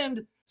sail of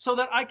wind so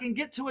that I can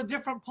get to a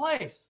different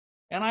place.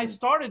 And I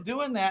started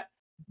doing that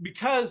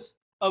because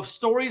of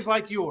stories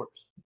like yours.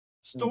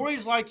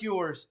 Stories like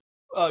yours.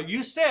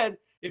 You said,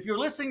 if you're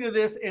listening to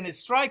this and it's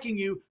striking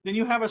you, then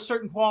you have a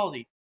certain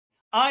quality.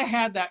 I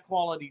had that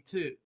quality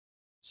too.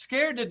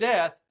 Scared to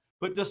death,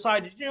 but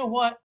decided, you know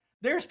what?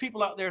 There's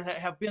people out there that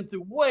have been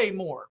through way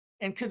more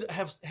and could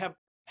have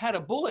had a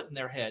bullet in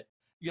their head,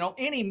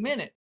 any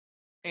minute.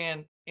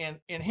 And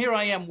here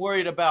I am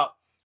worried about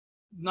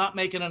not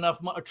making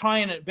enough money,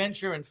 trying an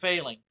adventure and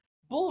failing.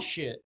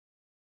 Bullshit.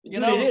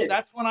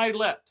 That's when I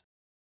left.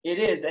 It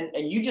is.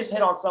 And you just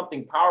hit on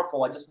something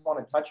powerful I just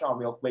want to touch on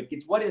real quick.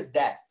 It's what is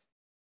death?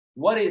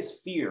 What is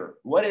fear?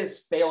 What is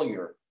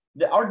failure?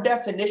 Our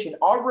definition,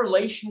 our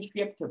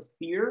relationship to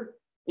fear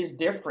is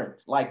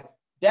different. Like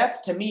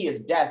death to me is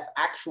death,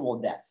 actual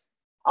death.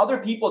 Other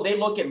people, they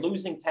look at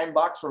losing $10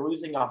 or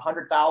losing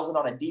 100,000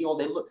 on a deal.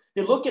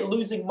 They look at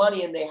losing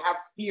money and they have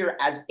fear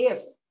as if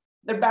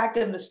they're back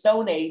in the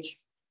Stone Age,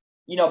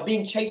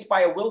 being chased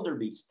by a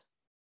wildebeest.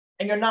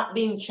 And you're not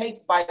being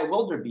chased by a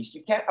wildebeest.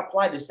 You can't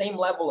apply the same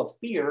level of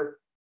fear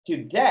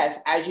to death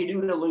as you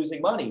do to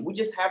losing money. We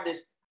just have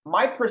this.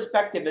 My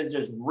perspective is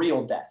there's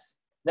real death.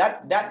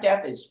 That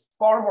death is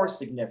far more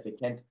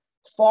significant,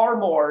 far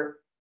more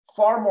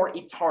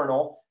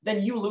eternal than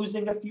you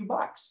losing a few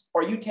bucks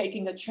or you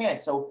taking a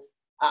chance. So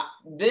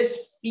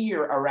this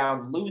fear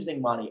around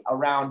losing money,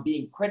 around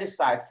being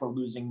criticized for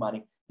losing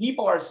money,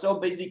 people are so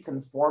busy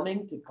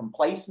conforming to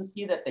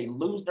complacency that they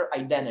lose their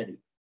identity.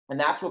 And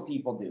that's what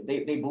people do.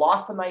 They've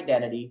lost an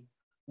identity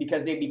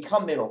because they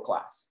become middle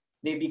class.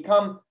 They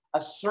become a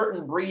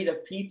certain breed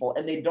of people,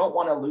 and they don't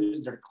want to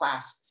lose their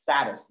class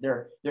status,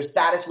 their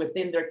status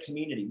within their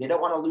community. They don't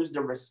want to lose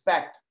their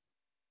respect,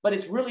 but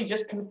it's really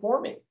just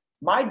conforming.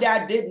 My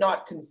dad did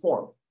not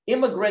conform.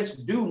 Immigrants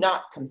do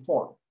not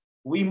conform.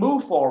 We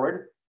move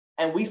forward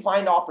and we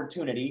find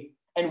opportunity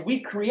and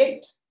we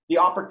create the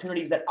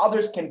opportunities that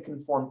others can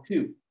conform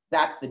to.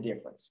 That's the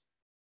difference.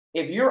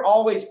 If you're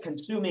always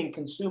consuming,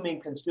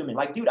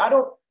 like, dude,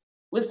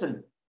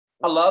 listen,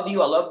 I love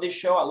you. I love this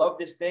show. I love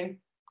this thing.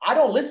 I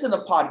don't listen to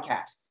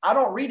podcasts. I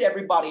don't read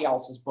everybody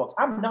else's books.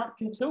 I'm not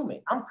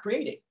consuming. I'm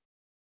creating.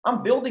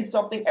 I'm building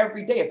something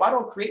every day. If I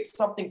don't create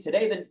something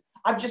today, then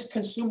I've just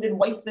consumed and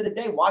wasted a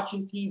day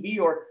watching TV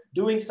or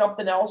doing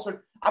something else.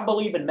 Or I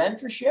believe in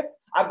mentorship.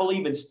 I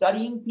believe in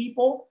studying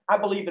people. I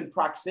believe in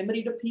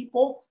proximity to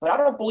people, but I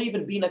don't believe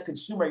in being a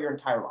consumer your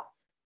entire life.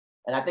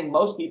 And I think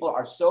most people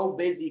are so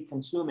busy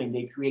consuming,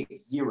 they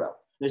create zero.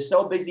 They're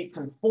so busy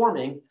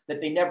conforming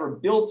that they never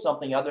build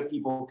something other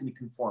people can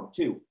conform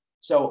to.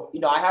 So,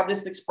 I have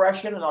this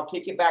expression, and I'll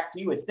kick it back to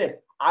you. It's this: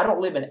 I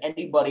don't live in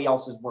anybody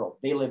else's world.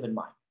 They live in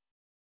mine.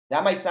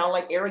 That might sound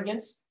like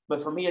arrogance,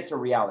 but for me, it's a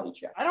reality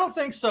check. I don't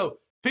think so.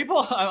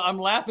 People, I'm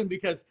laughing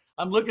because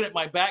I'm looking at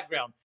my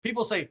background.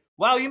 People say,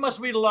 wow, you must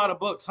read a lot of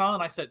books, huh?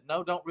 And I said,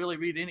 no, don't really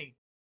read any.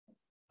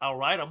 I'll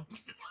write them.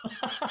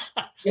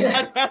 Yeah.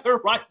 I'd rather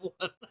write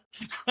one.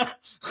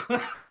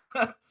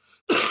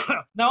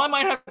 Now, I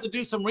might have to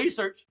do some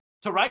research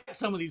to write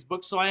some of these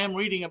books, so I am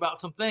reading about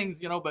some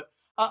things, but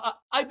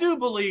I do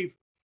believe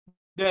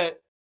that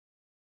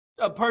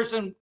a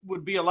person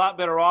would be a lot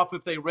better off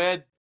if they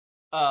read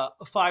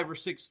 5 or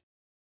 6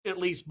 at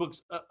least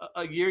books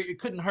a year. It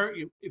couldn't hurt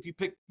you if you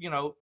pick,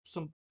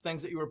 some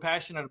things that you were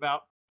passionate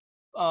about,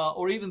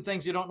 or even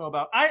things you don't know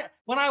about.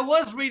 When I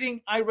was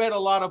reading, I read a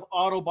lot of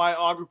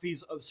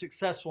autobiographies of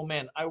successful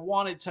men. I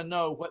wanted to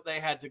know what they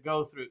had to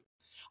go through.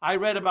 I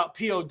read about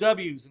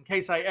POWs in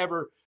case I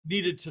ever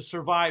needed to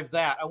survive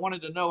that. I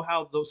wanted to know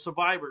how those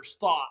survivors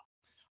thought.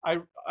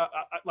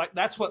 Like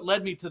that's what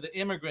led me to the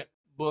Immigrant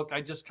book.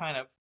 I just kind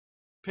of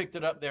picked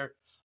it up there.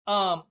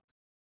 Um,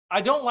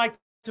 I don't like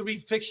to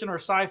read fiction or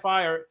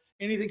sci-fi or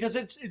anything because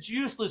it's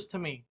useless to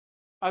me.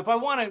 If I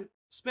want to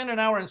spend an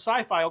hour in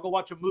sci-fi, I'll go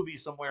watch a movie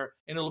somewhere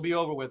and it'll be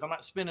over with. I'm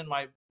not spending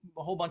a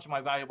whole bunch of my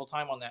valuable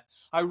time on that.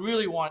 I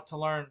really want to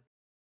learn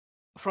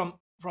from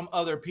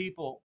other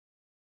people.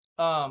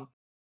 Well,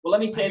 let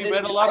me say have you this.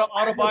 read a lot of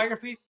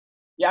autobiographies?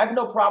 Yeah, I have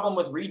no problem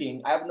with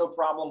reading. I have no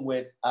problem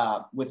with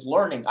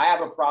learning. I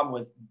have a problem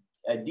with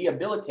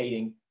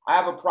debilitating. I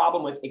have a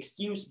problem with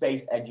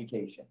excuse-based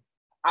education.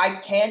 I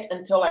can't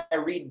until I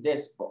read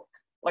this book.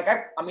 Like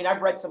I mean,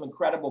 I've read some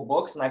incredible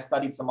books and I've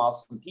studied some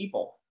awesome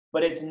people,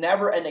 but it's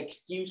never an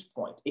excuse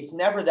point. It's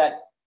never that.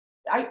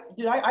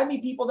 I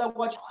meet people that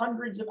watch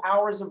hundreds of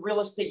hours of real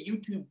estate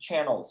YouTube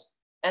channels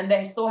and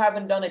they still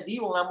haven't done a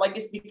deal. And I'm like,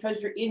 it's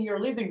because you're in your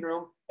living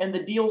room and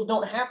the deals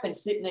don't happen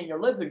sitting in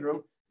your living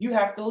room. You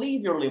have to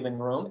leave your living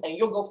room and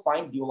you'll go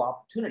find deal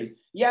opportunities.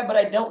 Yeah, but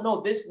I don't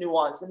know this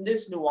nuance and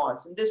this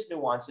nuance and this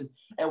nuance.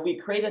 And we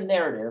create a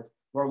narrative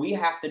where we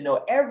have to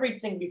know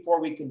everything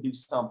before we can do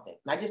something.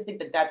 And I just think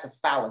that that's a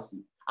fallacy.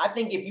 I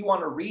think if you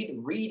want to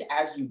read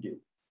as you do.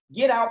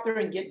 Get out there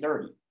and get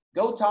dirty.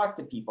 Go talk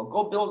to people.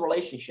 Go build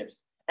relationships.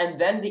 And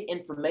then the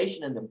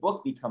information in the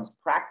book becomes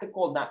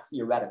practical, not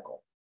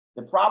theoretical.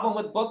 The problem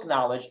with book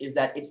knowledge is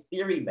that it's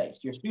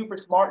theory-based. You're super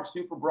smart and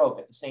super broke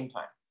at the same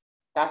time.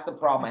 That's the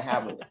problem I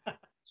have with it.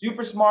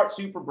 Super smart,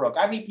 super broke.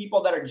 I meet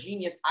people that are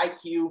genius,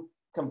 IQ,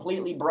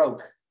 completely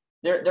broke.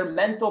 They're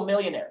mental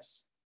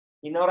millionaires.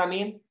 You know what I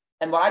mean?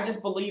 And what I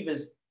just believe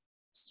is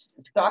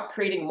stop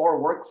creating more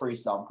work for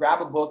yourself.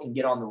 Grab a book and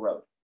get on the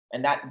road.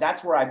 And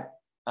that's where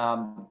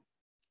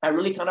I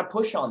really kind of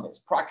push on this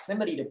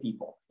proximity to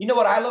people. You know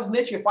what I love,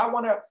 Mitch? If I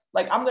want to,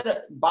 I'm going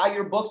to buy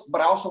your books, but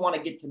I also want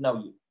to get to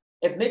know you.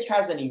 If Mitch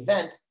has an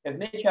event, if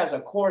Mitch has a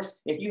course,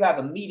 if you have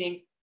a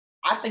meeting,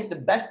 I think the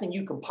best thing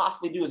you can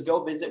possibly do is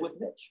go visit with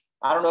Mitch.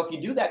 I don't know if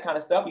you do that kind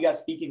of stuff. You got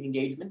speaking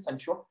engagements, I'm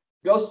sure.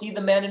 Go see the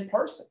man in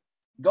person.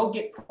 Go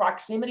get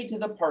proximity to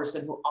the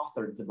person who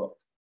authored the book.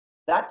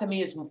 That to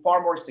me is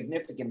far more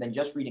significant than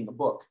just reading a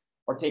book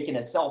or taking a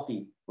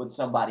selfie with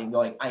somebody and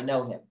going, I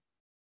know him.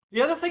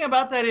 The other thing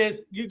about that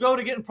is you go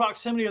to get in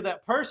proximity of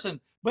that person,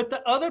 but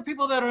the other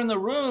people that are in the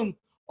room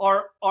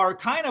are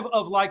kind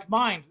of like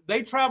mind.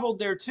 They traveled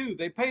there too.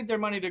 They paid their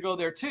money to go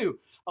there too.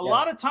 A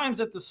lot of times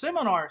at the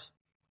seminars,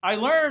 I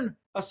learn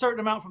a certain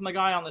amount from the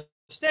guy on the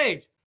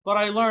stage, but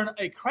I learn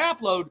a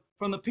crap load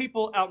from the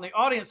people out in the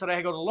audience that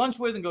I go to lunch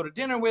with and go to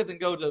dinner with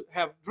and go to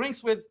have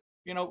drinks with,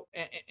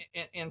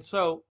 and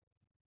so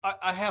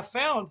I have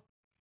found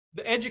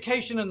the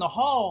education in the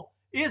hall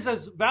is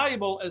as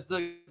valuable as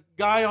the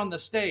guy on the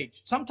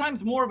stage,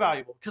 sometimes more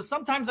valuable, because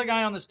sometimes the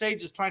guy on the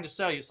stage is trying to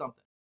sell you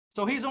something.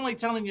 So he's only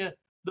telling you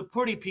the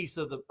pretty piece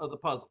of the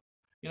puzzle.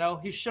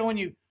 He's showing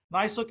you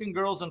nice looking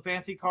girls and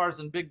fancy cars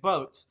and big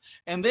boats.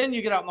 And then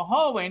you get out in the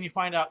hallway and you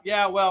find out,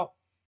 yeah, well,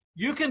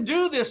 you can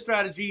do this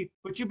strategy,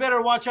 but you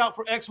better watch out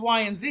for X,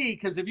 Y, and Z,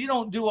 because if you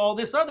don't do all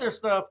this other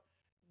stuff,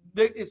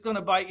 it's going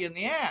to bite you in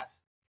the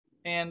ass.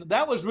 And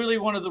that was really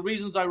one of the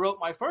reasons I wrote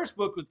my first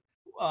book with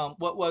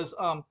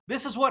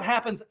this is what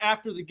happens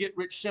after the Get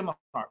Rich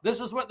seminar. This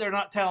is what they're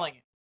not telling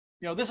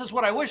you. This is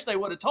what I wish they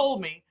would have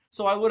told me,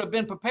 so I would have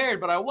been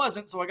prepared, but I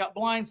wasn't, so I got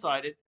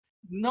blindsided.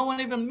 No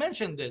one even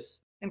mentioned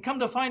this. And come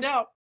to find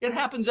out, it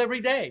happens every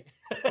day.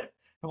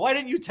 Why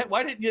didn't you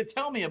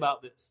tell me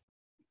about this?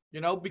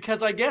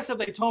 Because I guess if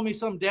they told me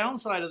some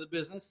downside of the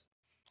business,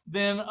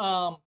 then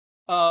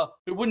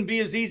it wouldn't be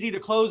as easy to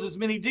close as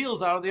many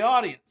deals out of the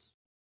audience,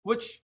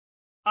 which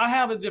I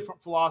have a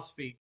different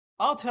philosophy.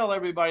 I'll tell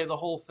everybody the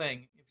whole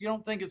thing. If you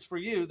don't think it's for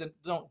you, then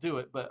don't do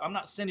it. But I'm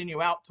not sending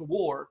you out to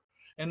war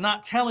and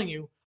not telling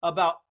you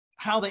about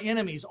how the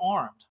enemy's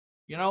armed.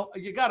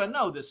 You got to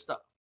know this stuff.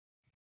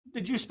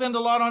 Did you spend a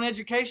lot on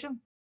education?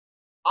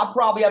 I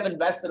probably have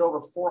invested over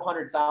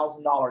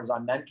 $400,000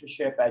 on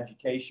mentorship,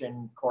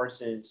 education,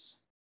 courses.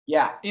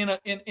 Yeah. In a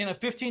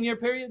 15-year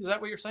period? Is that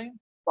what you're saying?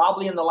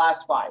 Probably in the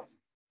last 5.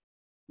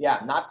 Yeah,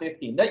 not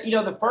 15.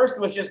 The first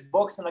was just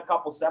books and a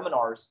couple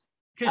seminars.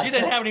 Because you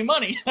didn't have any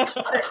money.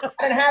 I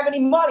didn't have any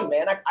money,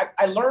 man.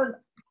 I learned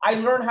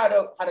how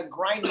to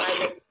grind my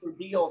way through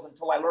deals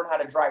until I learned how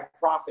to drive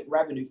profit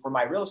revenue for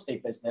my real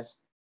estate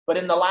business. But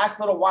in the last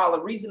little while, the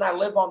reason I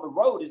live on the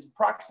road is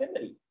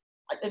proximity.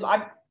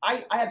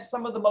 I have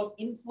some of the most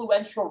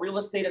influential real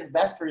estate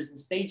investors and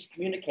stage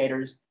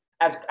communicators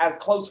as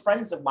close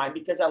friends of mine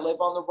because I live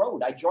on the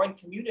road. I join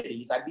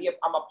communities.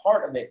 I'm a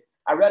part of it.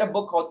 I read a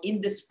book called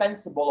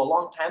Indispensable a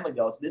long time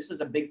ago. So this is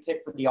a big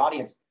tip for the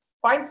audience.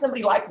 Find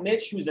somebody like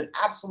Mitch, who's an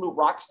absolute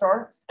rock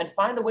star, and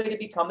find a way to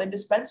become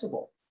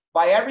indispensable.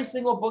 Buy every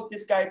single book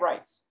this guy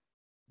writes.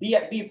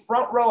 Be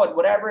front row at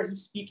whatever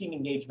his speaking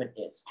engagement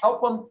is.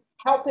 Help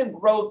him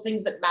grow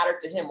things that matter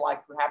to him,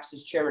 like perhaps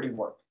his charity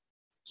work.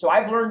 So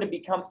I've learned to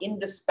become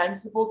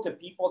indispensable to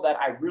people that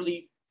I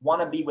really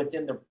want to be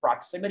within their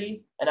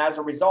proximity. And as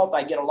a result,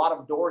 I get a lot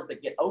of doors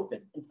that get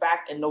open. In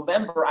fact, in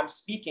November, I'm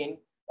speaking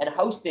and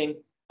hosting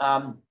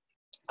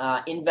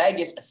in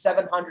Vegas a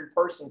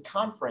 700-person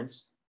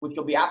conference, which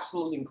will be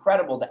absolutely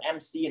incredible to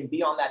MC and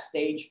be on that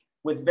stage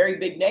with very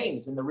big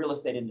names in the real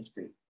estate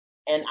industry.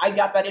 And I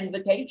got that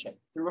invitation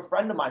through a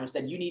friend of mine who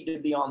said, you need to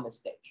be on this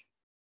stage.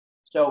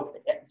 So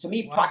to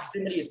me, wow,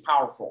 proximity is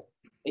powerful.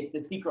 It's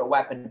the secret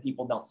weapon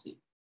people don't see.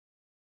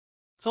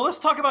 So let's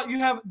talk about,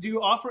 do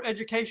you offer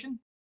education?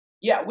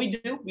 Yeah, we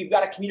do. We've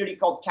got a community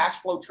called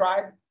Cashflow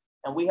Tribe,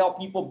 and we help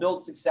people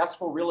build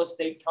successful real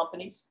estate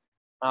companies,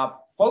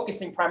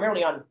 focusing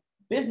primarily on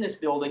business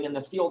building in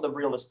the field of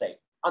real estate,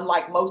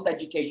 unlike most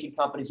education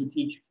companies who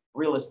teach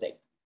real estate.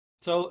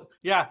 So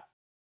yeah,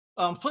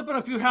 flipping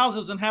a few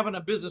houses and having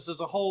a business is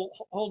a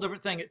whole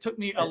different thing. It took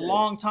me a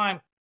long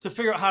time to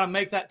figure out how to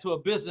make that to a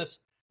business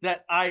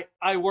that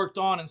I worked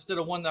on instead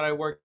of one that I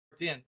worked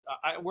in.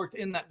 I worked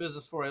in that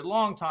business for a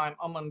long time.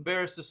 I'm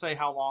embarrassed to say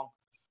how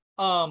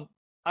long.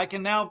 I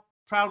can now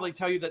proudly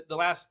tell you that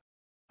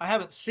I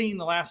haven't seen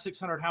the last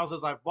 600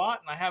 houses I've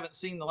bought, and I haven't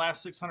seen the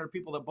last 600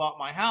 people that bought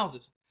my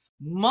houses.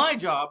 My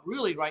job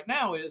really right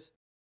now is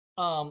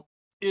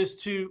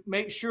to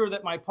make sure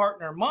that my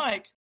partner,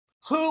 Mike,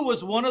 who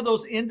was one of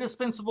those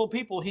indispensable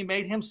people, he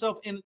made himself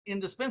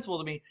indispensable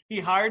to me.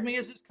 He hired me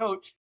as his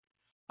coach.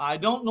 I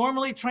don't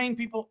normally train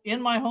people in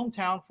my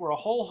hometown for a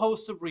whole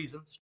host of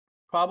reasons,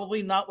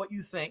 probably not what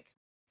you think,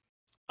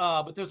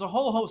 but there's a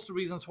whole host of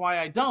reasons why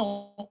I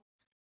don't.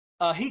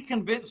 He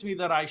convinced me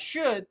that I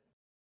should,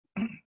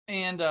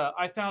 and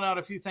I found out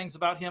a few things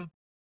about him,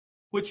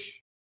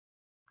 which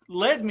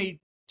led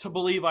me to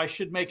believe I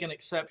should make an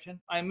exception.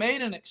 I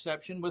made an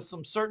exception with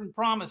some certain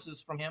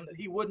promises from him that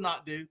he would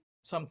not do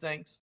some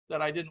things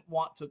that I didn't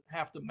want to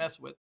have to mess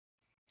with.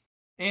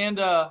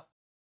 And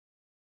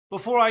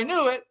before I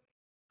knew it,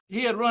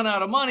 he had run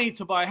out of money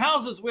to buy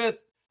houses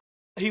with.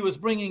 He was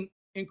bringing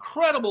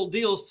incredible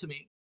deals to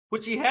me,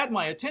 which he had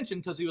my attention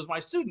because he was my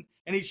student.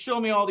 And he'd show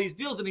me all these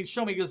deals, and he'd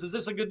show me, he goes, is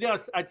this a good deal?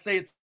 I'd say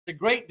it's a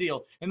great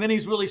deal. And then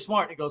he's really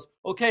smart. He goes,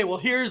 okay, well,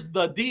 here's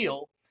the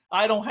deal.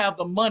 I don't have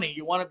the money.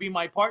 You want to be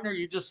my partner?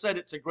 You just said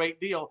it's a great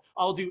deal.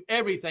 I'll do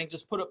everything.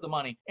 Just put up the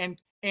money. And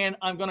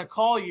I'm going to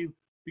call you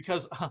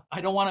because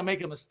I don't want to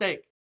make a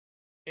mistake.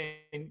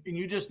 And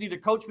you just need to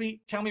coach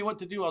me, tell me what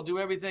to do. I'll do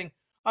everything.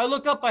 I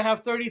look up, I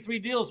have 33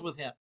 deals with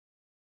him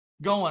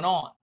going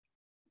on.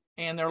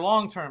 And they're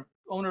long-term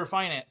owner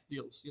finance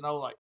deals,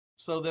 like.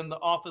 So then the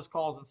office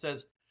calls and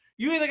says,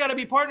 you either got to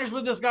be partners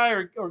with this guy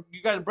or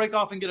you got to break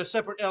off and get a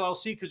separate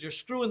LLC because you're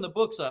screwing the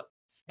books up.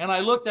 And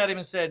I looked at him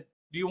and said,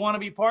 do you want to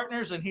be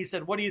partners? And he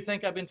said, what do you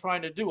think I've been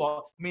trying to do?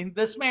 I mean,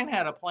 this man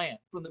had a plan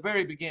from the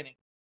very beginning.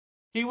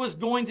 He was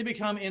going to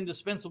become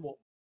indispensable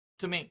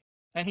to me.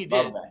 And he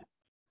did.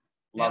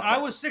 And I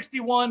was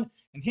 61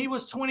 and he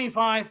was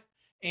 25.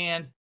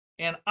 And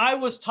I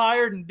was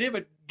tired and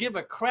didn't give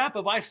a crap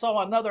if I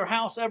saw another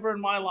house ever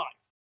in my life.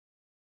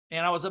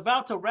 And I was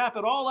about to wrap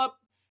it all up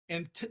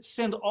and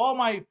send all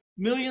my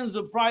millions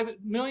of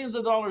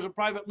dollars of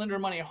private lender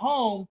money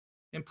home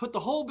and put the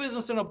whole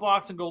business in a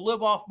box and go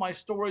live off my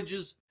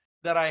storages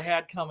that I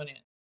had coming in.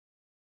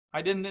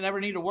 I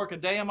never need to work a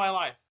day in my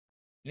life.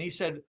 And he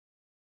said,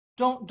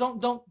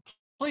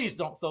 please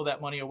don't throw that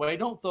money away.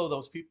 Don't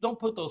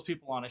put those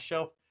people on a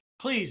shelf.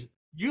 Please,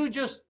 you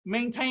just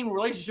maintain a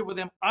relationship with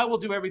them. I will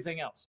do everything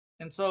else.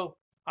 And so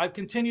I've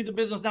continued the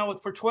business now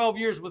for 12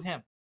 years with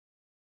him.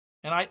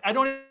 And I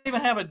don't even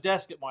have a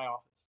desk at my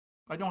office.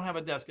 I don't have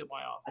a desk at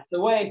my office.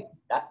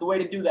 That's the way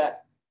to do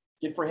that.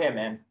 Good for him,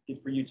 man. Good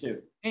for you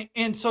too.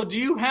 And so do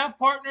you have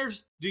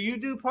partners? Do you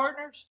do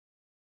partners?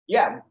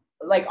 Yeah.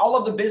 Like all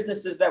of the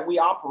businesses that we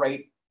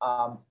operate,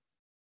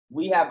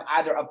 we have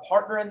either a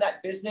partner in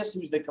that business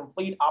who's the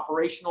complete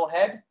operational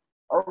head,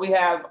 or we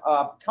have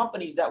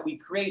companies that we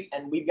create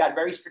and we've got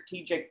very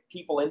strategic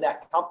people in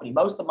that company.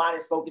 Most of mine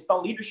is focused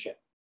on leadership.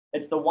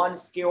 It's the one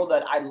skill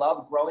that I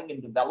love growing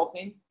and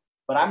developing.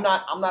 But I'm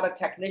not a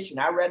technician.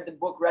 I read the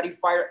book Ready,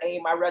 Fire,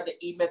 Aim. I read the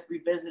E-Myth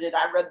Revisited.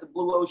 I read the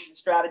Blue Ocean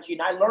Strategy.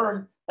 And I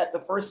learned that the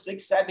first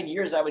 6-7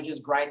 years, I was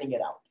just grinding it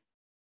out.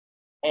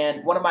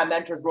 And one of my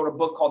mentors wrote a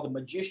book called The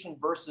Magician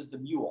versus the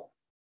Mule.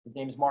 His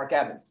name is Mark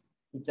Evans.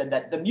 He said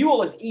that the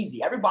mule is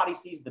easy. Everybody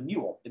sees the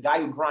mule, the guy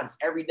who grunts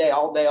every day,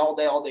 all day,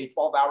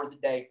 12 hours a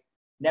day,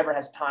 never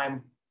has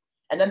time.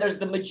 And then there's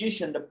the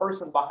magician, the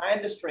person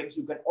behind the strings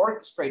who can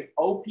orchestrate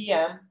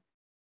OPM,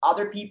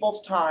 other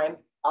people's time,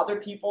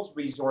 other people's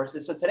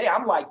resources. So today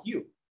I'm like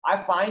you. I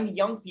find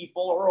young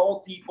people or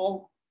old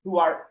people who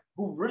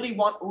really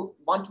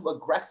want to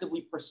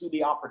aggressively pursue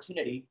the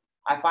opportunity.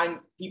 I find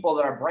people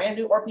that are brand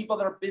new or people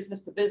that are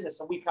business to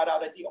business, and we cut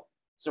out a deal.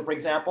 So for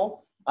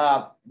example,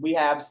 we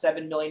have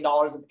 $7 million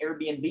of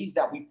Airbnbs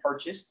that we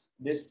purchased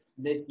this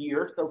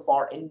year so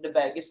far in the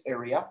Vegas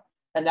area.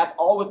 And that's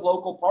all with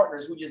local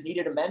partners who just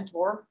needed a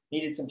mentor,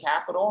 needed some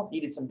capital,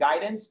 needed some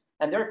guidance,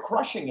 and they're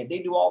crushing it. They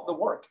do all the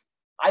work.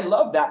 I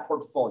love that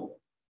portfolio.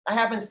 I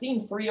haven't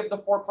seen 3 of the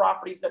 4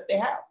 properties that they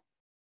have.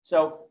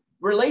 So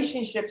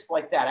relationships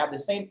like that. I have the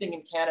same thing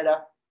in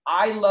Canada.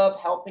 I love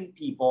helping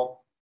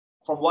people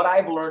from what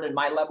I've learned in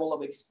my level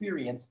of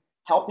experience,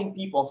 helping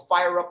people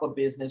fire up a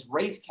business,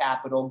 raise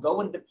capital, go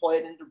and deploy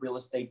it into real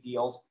estate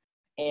deals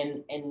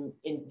and in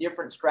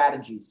different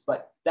strategies.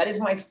 But that is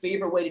my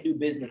favorite way to do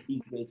business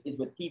these days, is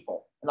with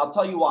people. And I'll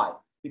tell you why.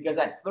 Because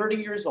at 30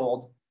 years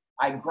old,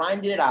 I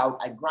grinded it out.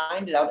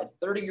 At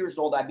 30 years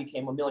old, I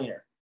became a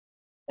millionaire.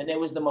 And it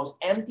was the most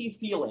empty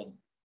feeling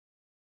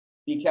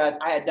because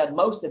I had done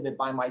most of it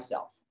by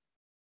myself.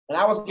 And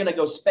I was going to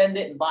go spend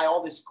it and buy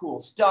all this cool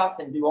stuff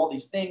and do all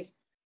these things.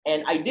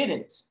 And I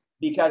didn't,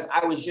 because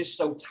I was just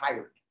so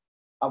tired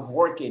of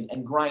working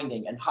and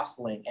grinding and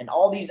hustling and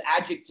all these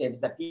adjectives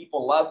that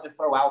people love to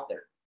throw out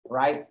there,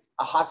 right?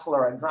 A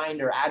hustler, a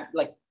grinder, I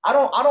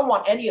don't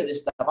want any of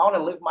this stuff. I want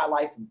to live my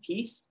life in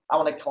peace. I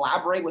want to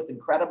collaborate with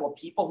incredible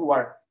people who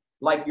are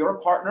like your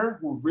partner,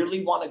 who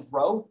really want to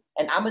grow.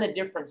 And I'm in a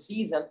different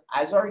season,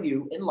 as are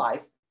you, in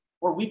life,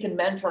 where we can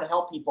mentor and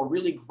help people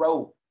really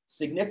grow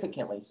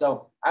significantly.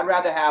 So I'd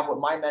rather have what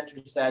my mentor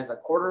says, a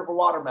quarter of a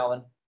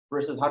watermelon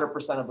versus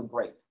 100% of a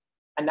grape.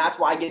 And that's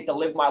why I get to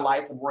live my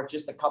life and work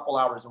just a couple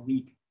hours a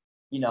week.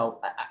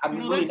 I'm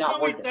really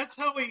not working. That's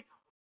how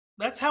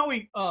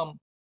we,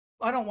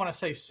 I don't want to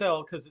say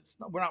sell, because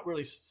we're not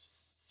really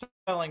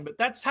selling, but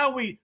that's how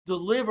we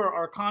deliver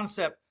our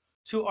concept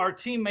to our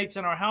teammates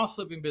in our house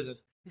flipping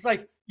business. It's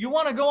like, you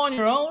want to go on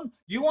your own?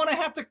 You want to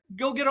have to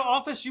go get an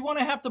office? You want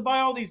to have to buy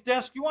all these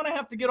desks? You want to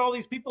have to get all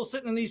these people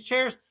sitting in these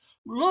chairs?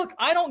 Look,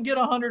 I don't get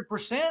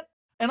 100%,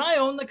 and I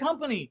own the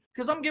company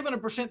because I'm giving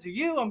 1% to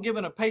you. I'm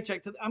giving a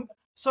paycheck to them.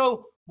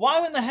 So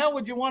why in the hell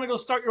would you want to go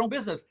start your own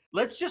business?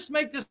 Let's just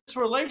make this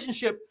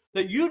relationship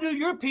that you do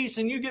your piece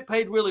and you get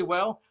paid really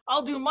well.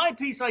 I'll do my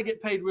piece. I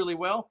get paid really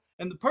well.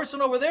 And the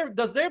person over there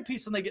does their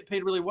piece and they get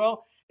paid really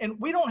well. And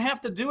we don't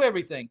have to do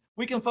everything.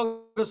 We can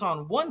focus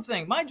on one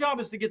thing. My job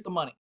is to get the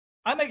money.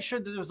 I make sure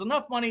that there's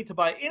enough money to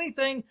buy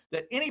anything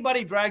that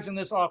anybody drags in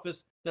this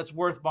office that's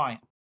worth buying.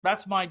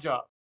 That's my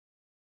job.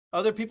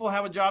 Other people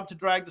have a job to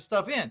drag the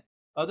stuff in.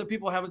 Other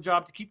people have a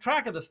job to keep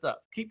track of the stuff,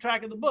 keep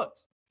track of the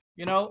books,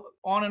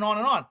 on and on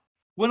and on.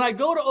 When I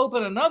go to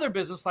open another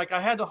business, like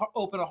I had to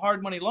open a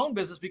hard money loan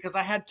business because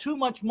I had too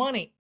much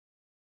money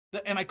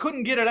and I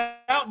couldn't get it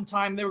out in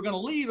time. They were going to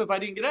leave if I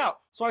didn't get out.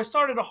 So I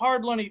started a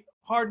hard money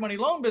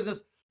loan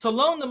business to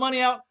loan the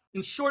money out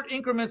in short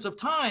increments of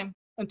time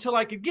until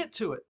I could get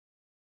to it.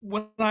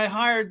 When I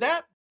hired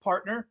that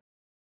partner,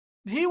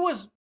 he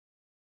was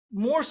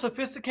more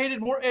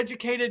sophisticated, more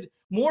educated,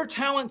 more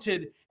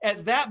talented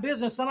at that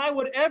business than I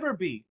would ever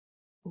be.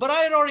 But I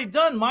had already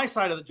done my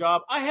side of the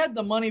job. I had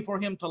the money for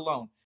him to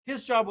loan.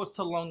 His job was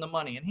to loan the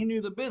money, and he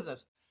knew the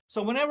business.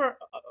 So whenever,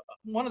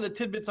 one of the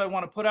tidbits I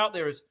want to put out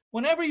there is,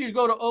 whenever you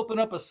go to open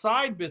up a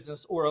side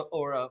business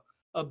or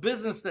a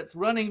business that's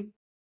running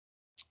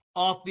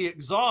off the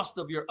exhaust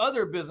of your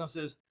other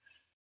businesses,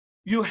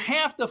 you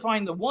have to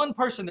find the one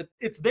person that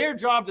it's their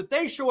job, that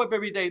they show up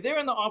every day. They're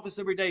in the office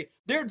every day.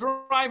 They're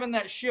driving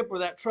that ship or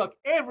that truck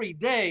every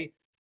day.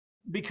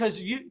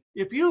 Because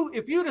if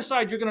you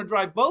decide you're going to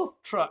drive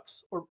both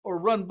trucks or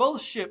run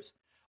both ships,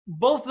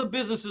 both the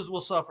businesses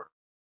will suffer,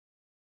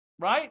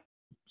 right?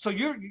 So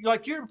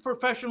you're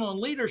professional in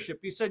leadership.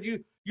 You said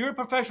you're a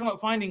professional at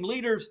finding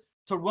leaders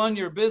to run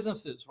your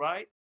businesses,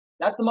 right?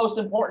 That's the most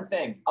important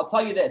thing. I'll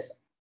tell you this: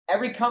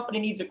 every company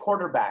needs a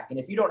quarterback, and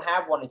if you don't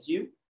have one, it's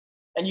you.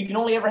 And you can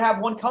only ever have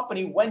one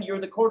company when you're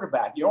the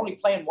quarterback. You're only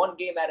playing one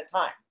game at a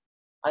time.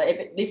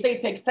 They say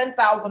it takes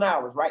 10,000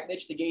 hours, right,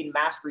 Mitch, to gain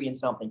mastery in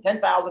something.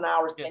 10,000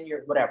 hours, 10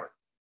 years, whatever.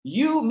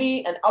 You,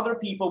 me, and other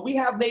people, we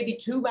have maybe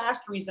 2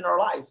 masteries in our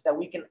lives that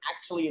we can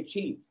actually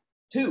achieve.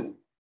 2.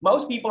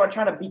 Most people are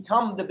trying to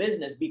become the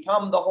business,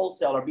 become the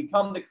wholesaler,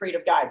 become the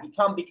creative guy,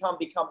 become.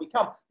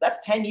 That's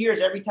 10 years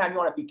every time you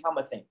want to become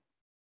a thing.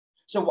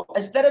 So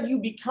instead of you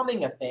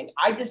becoming a thing,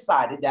 I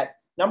decided that,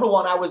 number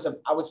one, I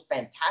was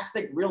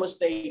fantastic real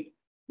estate,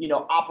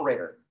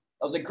 operator.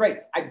 I was like, great.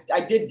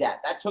 I did that.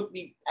 That took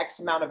me X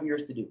amount of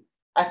years to do.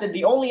 I said,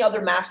 the only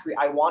other mastery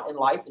I want in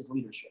life is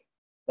leadership.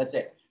 That's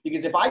it.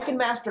 Because if I can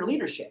master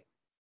leadership,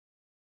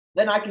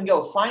 then I can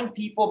go find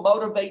people,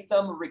 motivate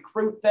them,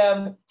 recruit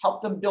them,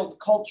 help them build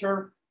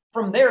culture.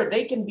 From there,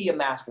 they can be a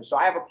master. So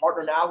I have a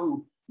partner now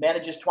who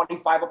manages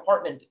 25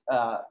 apartment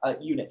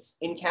units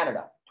in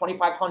Canada,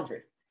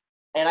 2,500.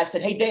 And I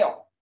said, hey,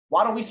 Dale,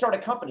 why don't we start a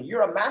company?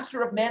 You're a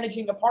master of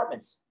managing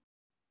apartments.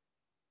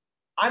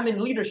 I'm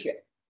in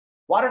leadership.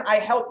 Why don't I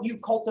help you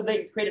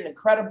cultivate and create an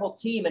incredible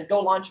team and go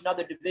launch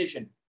another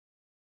division?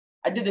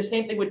 I did the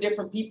same thing with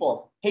different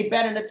people. Hey,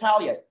 Ben and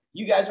Natalia,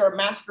 you guys are a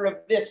master of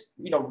this,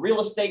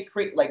 real estate,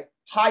 like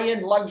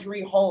high-end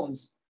luxury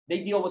homes.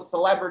 They deal with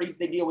celebrities.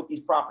 They deal with these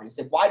properties.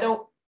 I said, why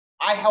don't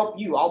I help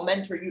you? I'll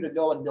mentor you to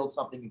go and build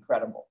something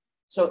incredible.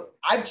 So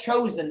I've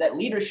chosen that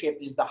leadership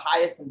is the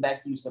highest and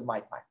best use of my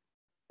time.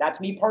 That's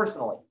me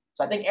personally.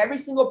 So I think every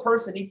single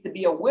person needs to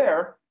be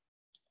aware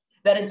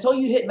that until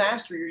you hit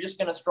mastery, you're just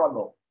going to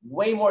struggle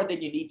way more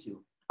than you need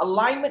to.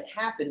 Alignment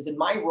happens in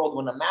my world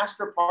when a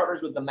master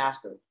partners with the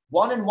master.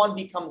 1 and 1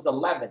 becomes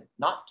 11,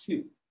 not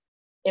 2.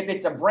 If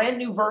it's a brand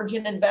new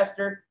virgin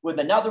investor with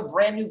another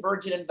brand new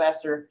virgin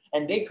investor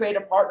and they create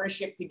a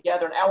partnership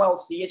together, an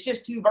LLC, it's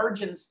just two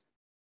virgins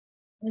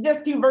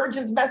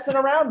messing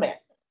around, man.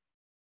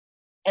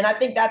 And I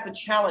think that's a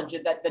challenge,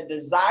 that the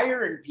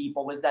desire in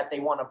people is that they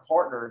want to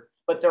partner,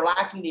 but they're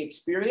lacking the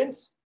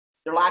experience,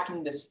 they're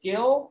lacking the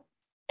skill,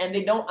 and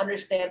they don't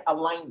understand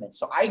alignment.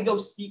 So I go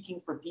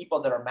seeking for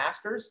people that are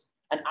masters,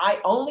 and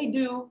I only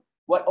do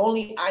what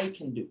only I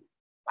can do.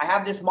 I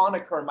have this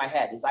moniker in my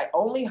head is I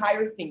only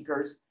hire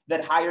thinkers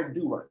that hire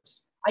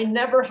doers. I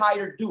never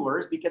hire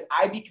doers because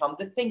I become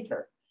the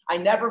thinker. I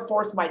never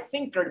force my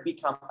thinker to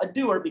become a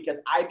doer because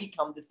I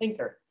become the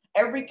thinker.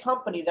 Every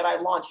company that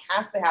I launch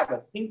has to have a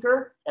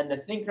thinker, and the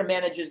thinker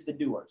manages the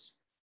doers.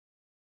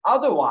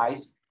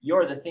 Otherwise,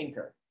 you're the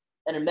thinker.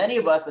 And many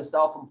of us as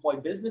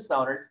self-employed business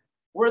owners,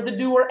 we're the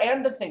doer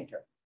and the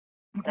thinker.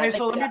 Okay,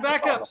 so let me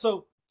back up.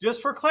 So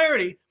just for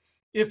clarity,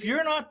 if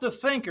you're not the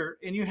thinker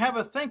and you have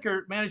a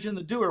thinker managing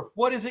the doer,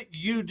 what is it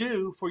you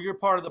do for your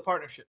part of the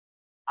partnership?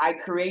 I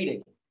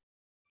created.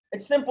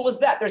 It's simple as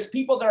that. There's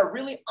people that are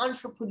really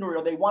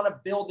entrepreneurial. They want to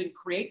build and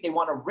create. They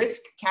want to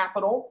risk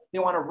capital. They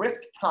want to risk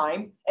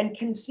time and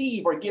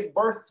conceive or give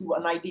birth to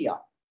an idea.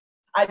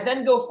 I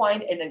then go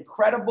find an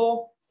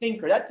incredible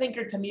thinker. That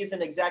thinker to me is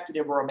an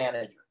executive or a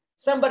manager.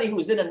 Somebody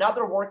who's in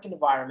another work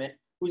environment,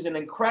 who's an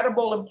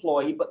incredible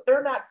employee, but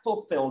they're not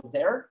fulfilled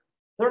there.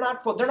 They're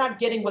not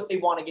getting what they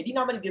want to get. You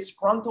know how many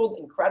disgruntled,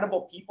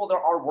 incredible people there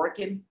are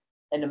working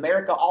in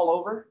America all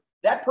over?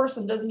 That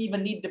person doesn't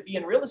even need to be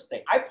in real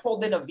estate. I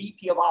pulled in a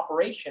VP of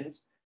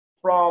operations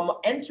from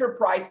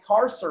Enterprise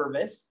Car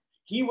Service.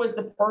 He was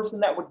the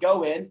person that would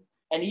go in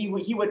and he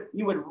would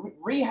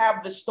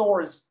rehab the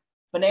stores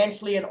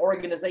financially and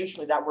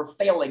organizationally that were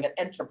failing at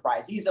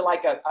Enterprise. He's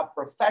like a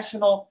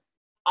professional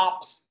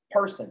ops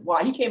person.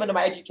 Well, he came into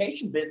my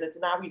education business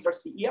and now he's our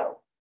CEO.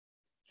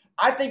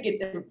 I think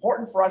it's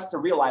important for us to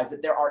realize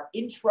that there are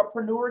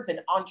intrapreneurs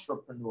and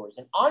entrepreneurs.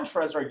 And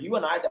entras are you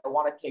and I that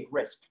want to take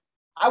risk.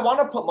 I want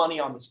to put money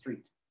on the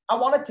street. I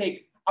want to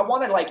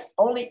like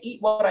only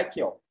eat what I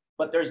kill.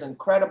 But there's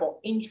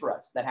incredible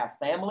intras that have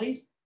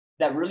families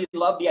that really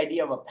love the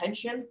idea of a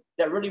pension,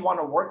 that really want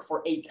to work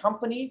for a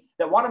company,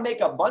 that want to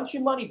make a bunch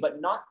of money, but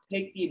not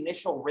take the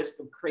initial risk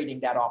of creating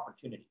that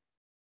opportunity.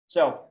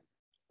 So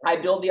I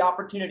build the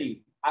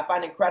opportunity. I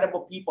find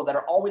incredible people that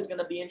are always going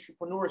to be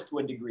entrepreneurs to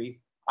a degree.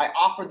 I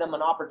offer them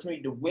an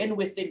opportunity to win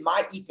within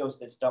my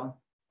ecosystem,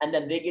 and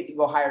then they get to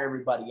go hire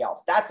everybody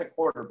else. That's a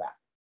quarterback.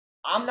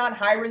 I'm not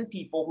hiring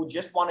people who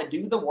just want to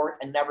do the work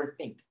and never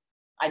think.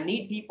 I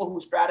need people who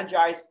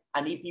strategize.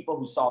 I need people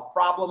who solve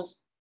problems.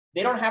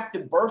 They don't have to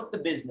birth the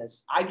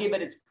business. I give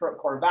it its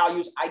core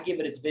values. I give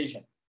it its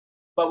vision.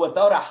 But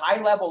without a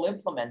high-level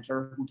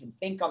implementer who can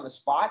think on the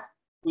spot,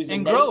 who's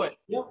and grow it,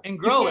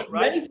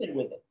 right? Anything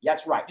with it.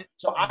 That's right.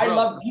 So I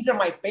love, these are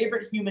my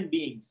favorite human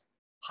beings,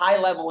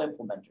 high-level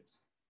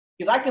implementers.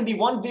 Because I can be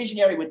one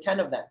visionary with 10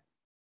 of them.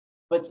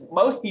 But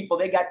most people,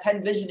 they got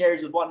 10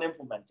 visionaries with one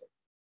implementer.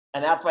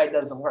 And that's why it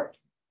doesn't work.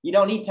 You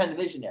don't need 10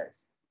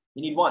 visionaries.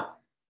 You need one.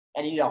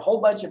 And you need a whole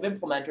bunch of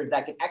implementers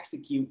that can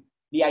execute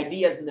the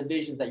ideas and the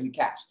visions that you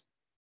cast.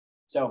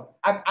 So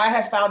I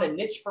have found a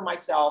niche for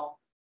myself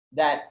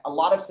that a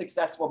lot of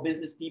successful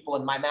business people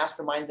in my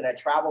masterminds that I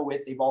travel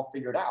with, they've all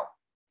figured out,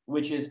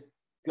 which is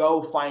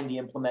go find the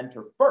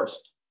implementer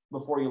first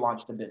before you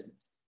launch the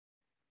business.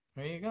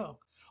 There you go.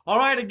 All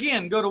right,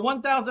 again, go to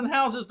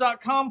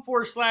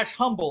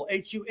 1000houses.com/humble,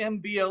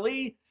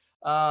 HUMBLE,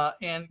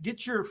 and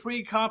get your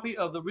free copy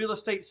of the Real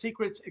Estate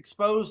Secrets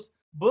Exposed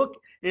book.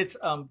 It's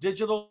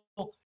digital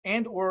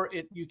or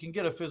you can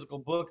get a physical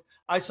book.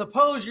 I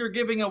suppose you're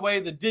giving away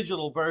the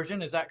digital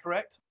version. Is that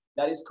correct?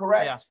 That is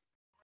correct. Yeah.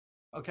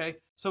 Okay,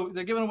 so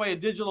they're giving away a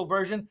digital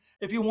version.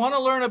 If you want to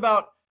learn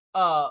about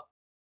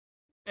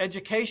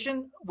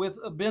education with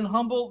Ben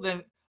Humble,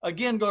 then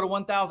again, go to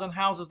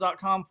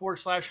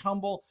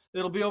 1000houses.com/humble.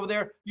 It'll be over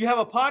there. You have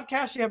a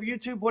podcast, you have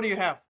YouTube. What do you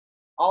have?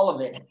 All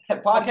of it.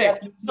 Podcast.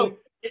 Okay. So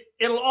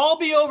it'll all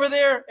be over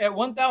there at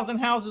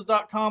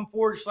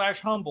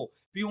 1000houses.com/humble.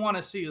 If you want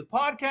to see the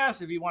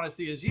podcast, if you want to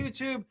see his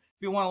YouTube, if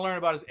you want to learn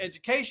about his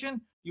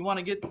education, you want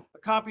to get a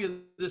copy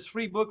of this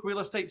free book, Real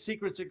Estate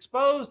Secrets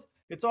Exposed,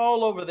 it's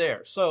all over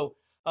there. So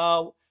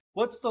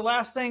what's the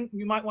last thing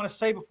you might want to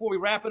say before we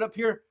wrap it up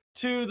here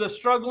to the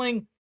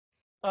struggling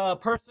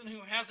person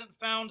who hasn't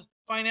found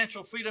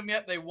financial freedom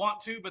yet? They want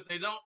to, but they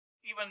don't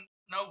even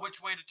know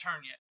which way to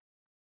turn yet.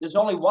 There's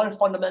only one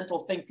fundamental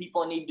thing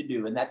people need to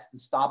do, and that's to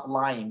stop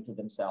lying to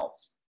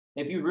themselves.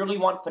 If you really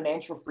want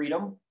financial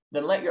freedom,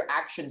 then let your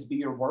actions be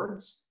your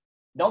words.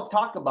 Don't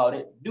talk about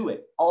it, do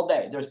it all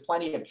day. There's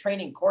plenty of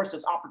training,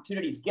 courses,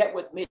 opportunities. Get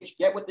with Mitch,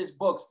 get with his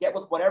books, get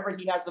with whatever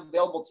he has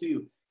available to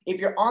you. If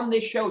you're on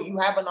this show, you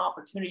have an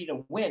opportunity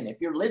to win. If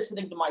you're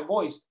listening to my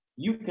voice,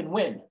 you can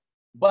win.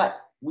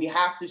 But We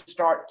have to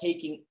start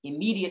taking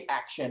immediate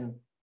action.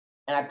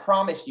 And I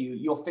promise you,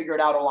 you'll figure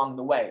it out along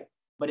the way.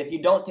 But if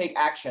you don't take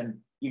action,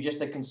 you're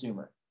just a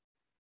consumer.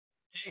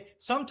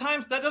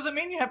 Sometimes that doesn't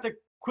mean you have to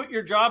quit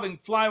your job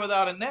and fly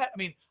without a net. I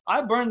mean,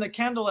 I burned the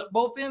candle at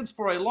both ends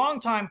for a long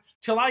time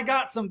till I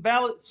got some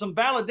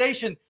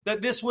validation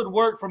that this would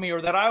work for me,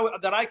 or that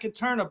I could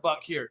turn a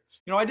buck here.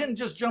 You know, I didn't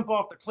just jump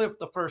off the cliff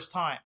the first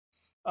time.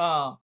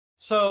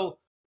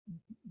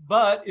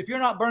 But if you're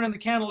not burning the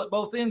candle at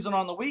both ends and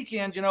on the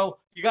weekend, you know,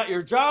 you got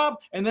your job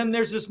and then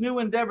there's this new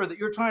endeavor that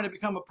you're trying to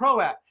become a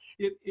pro at.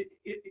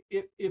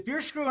 If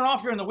you're screwing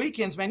off during the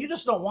weekends, man, you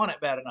just don't want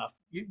it bad enough.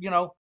 You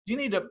know,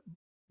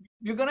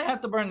 you're going to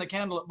have to burn the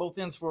candle at both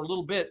ends for a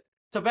little bit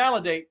to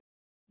validate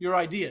your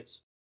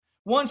ideas.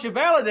 Once you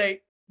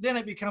validate, then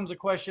it becomes a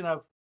question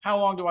of how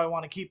long do I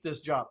want to keep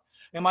this job?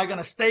 Am I going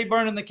to stay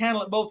burning the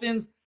candle at both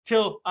ends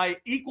till I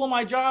equal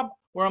my job?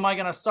 Or am I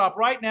going to stop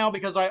right now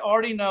because I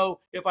already know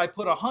if I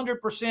put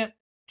 100%,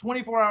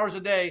 24 hours a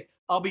day,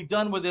 I'll be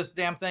done with this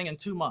damn thing in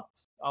 2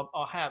 months.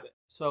 I'll have it.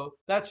 So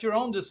that's your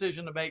own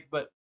decision to make,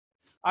 but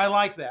I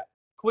like that.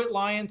 Quit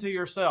lying to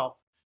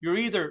yourself. You're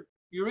either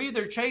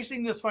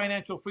chasing this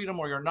financial freedom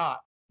or you're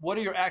not. What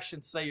do your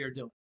actions say you're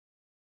doing?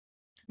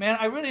 Man,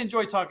 I really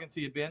enjoyed talking to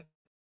you, Ben.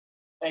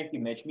 Thank you,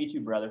 Mitch. Me too,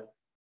 brother.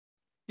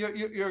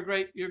 You're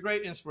a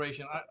great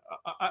inspiration.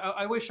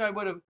 I wish I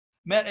would have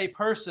met a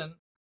person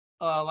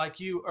like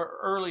you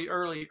early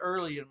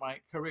in my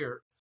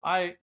career.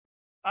 I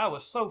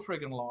was so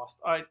friggin'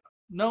 lost.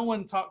 No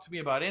one talked to me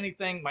about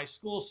anything. My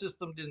school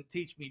system didn't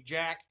teach me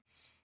jack.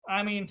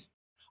 I mean,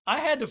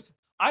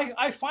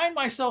 I find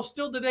myself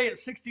still today at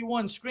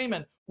 61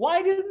 screaming,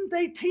 why didn't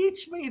they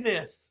teach me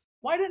this?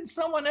 Why didn't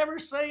someone ever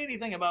say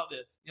anything about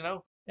this? You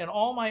know, in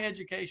all my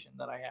education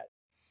that I had.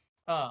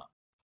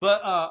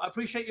 But I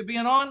appreciate you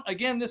being on.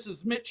 Again, this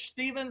is Mitch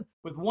Stephen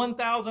with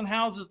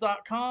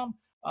 1000houses.com.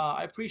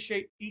 I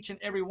appreciate each and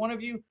every one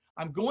of you.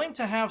 I'm going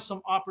to have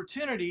some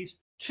opportunities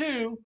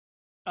to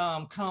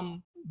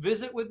come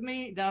visit with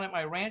me down at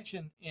my ranch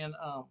in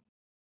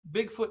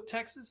Bigfoot,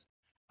 Texas.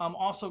 I'm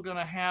also going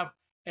to have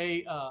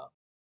a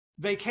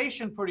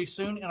vacation pretty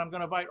soon, and I'm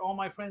going to invite all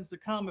my friends to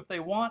come if they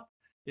want.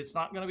 It's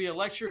not going to be a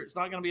lecture. It's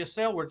not going to be a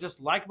sale. We're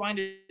just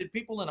like-minded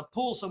people in a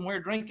pool somewhere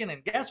drinking,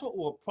 and guess what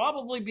we'll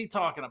probably be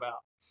talking about?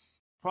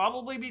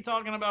 Probably be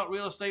talking about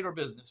real estate or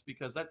business,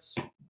 because that's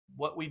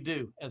what we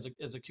do as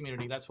a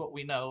community. That's what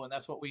we know, and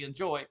that's what we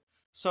enjoy.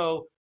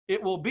 So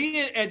it will be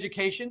an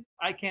education.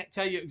 I can't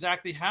tell you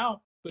exactly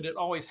how, but it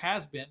always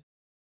has been.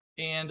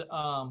 And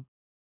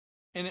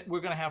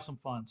we're going to have some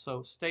fun.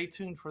 So stay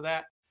tuned for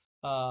that.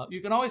 You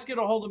can always get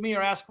a hold of me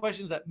or ask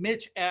questions at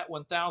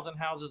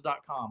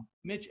mitch@1000houses.com.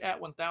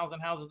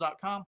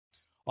 Mitch@1000houses.com.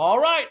 All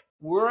right,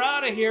 we're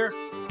out of here.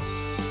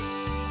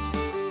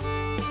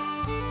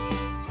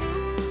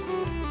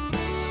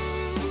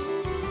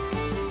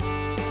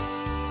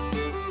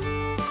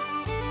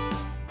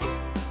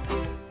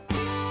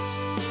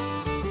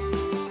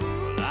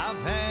 Well,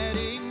 I've had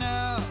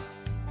enough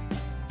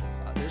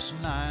of this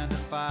 9 to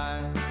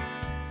 5.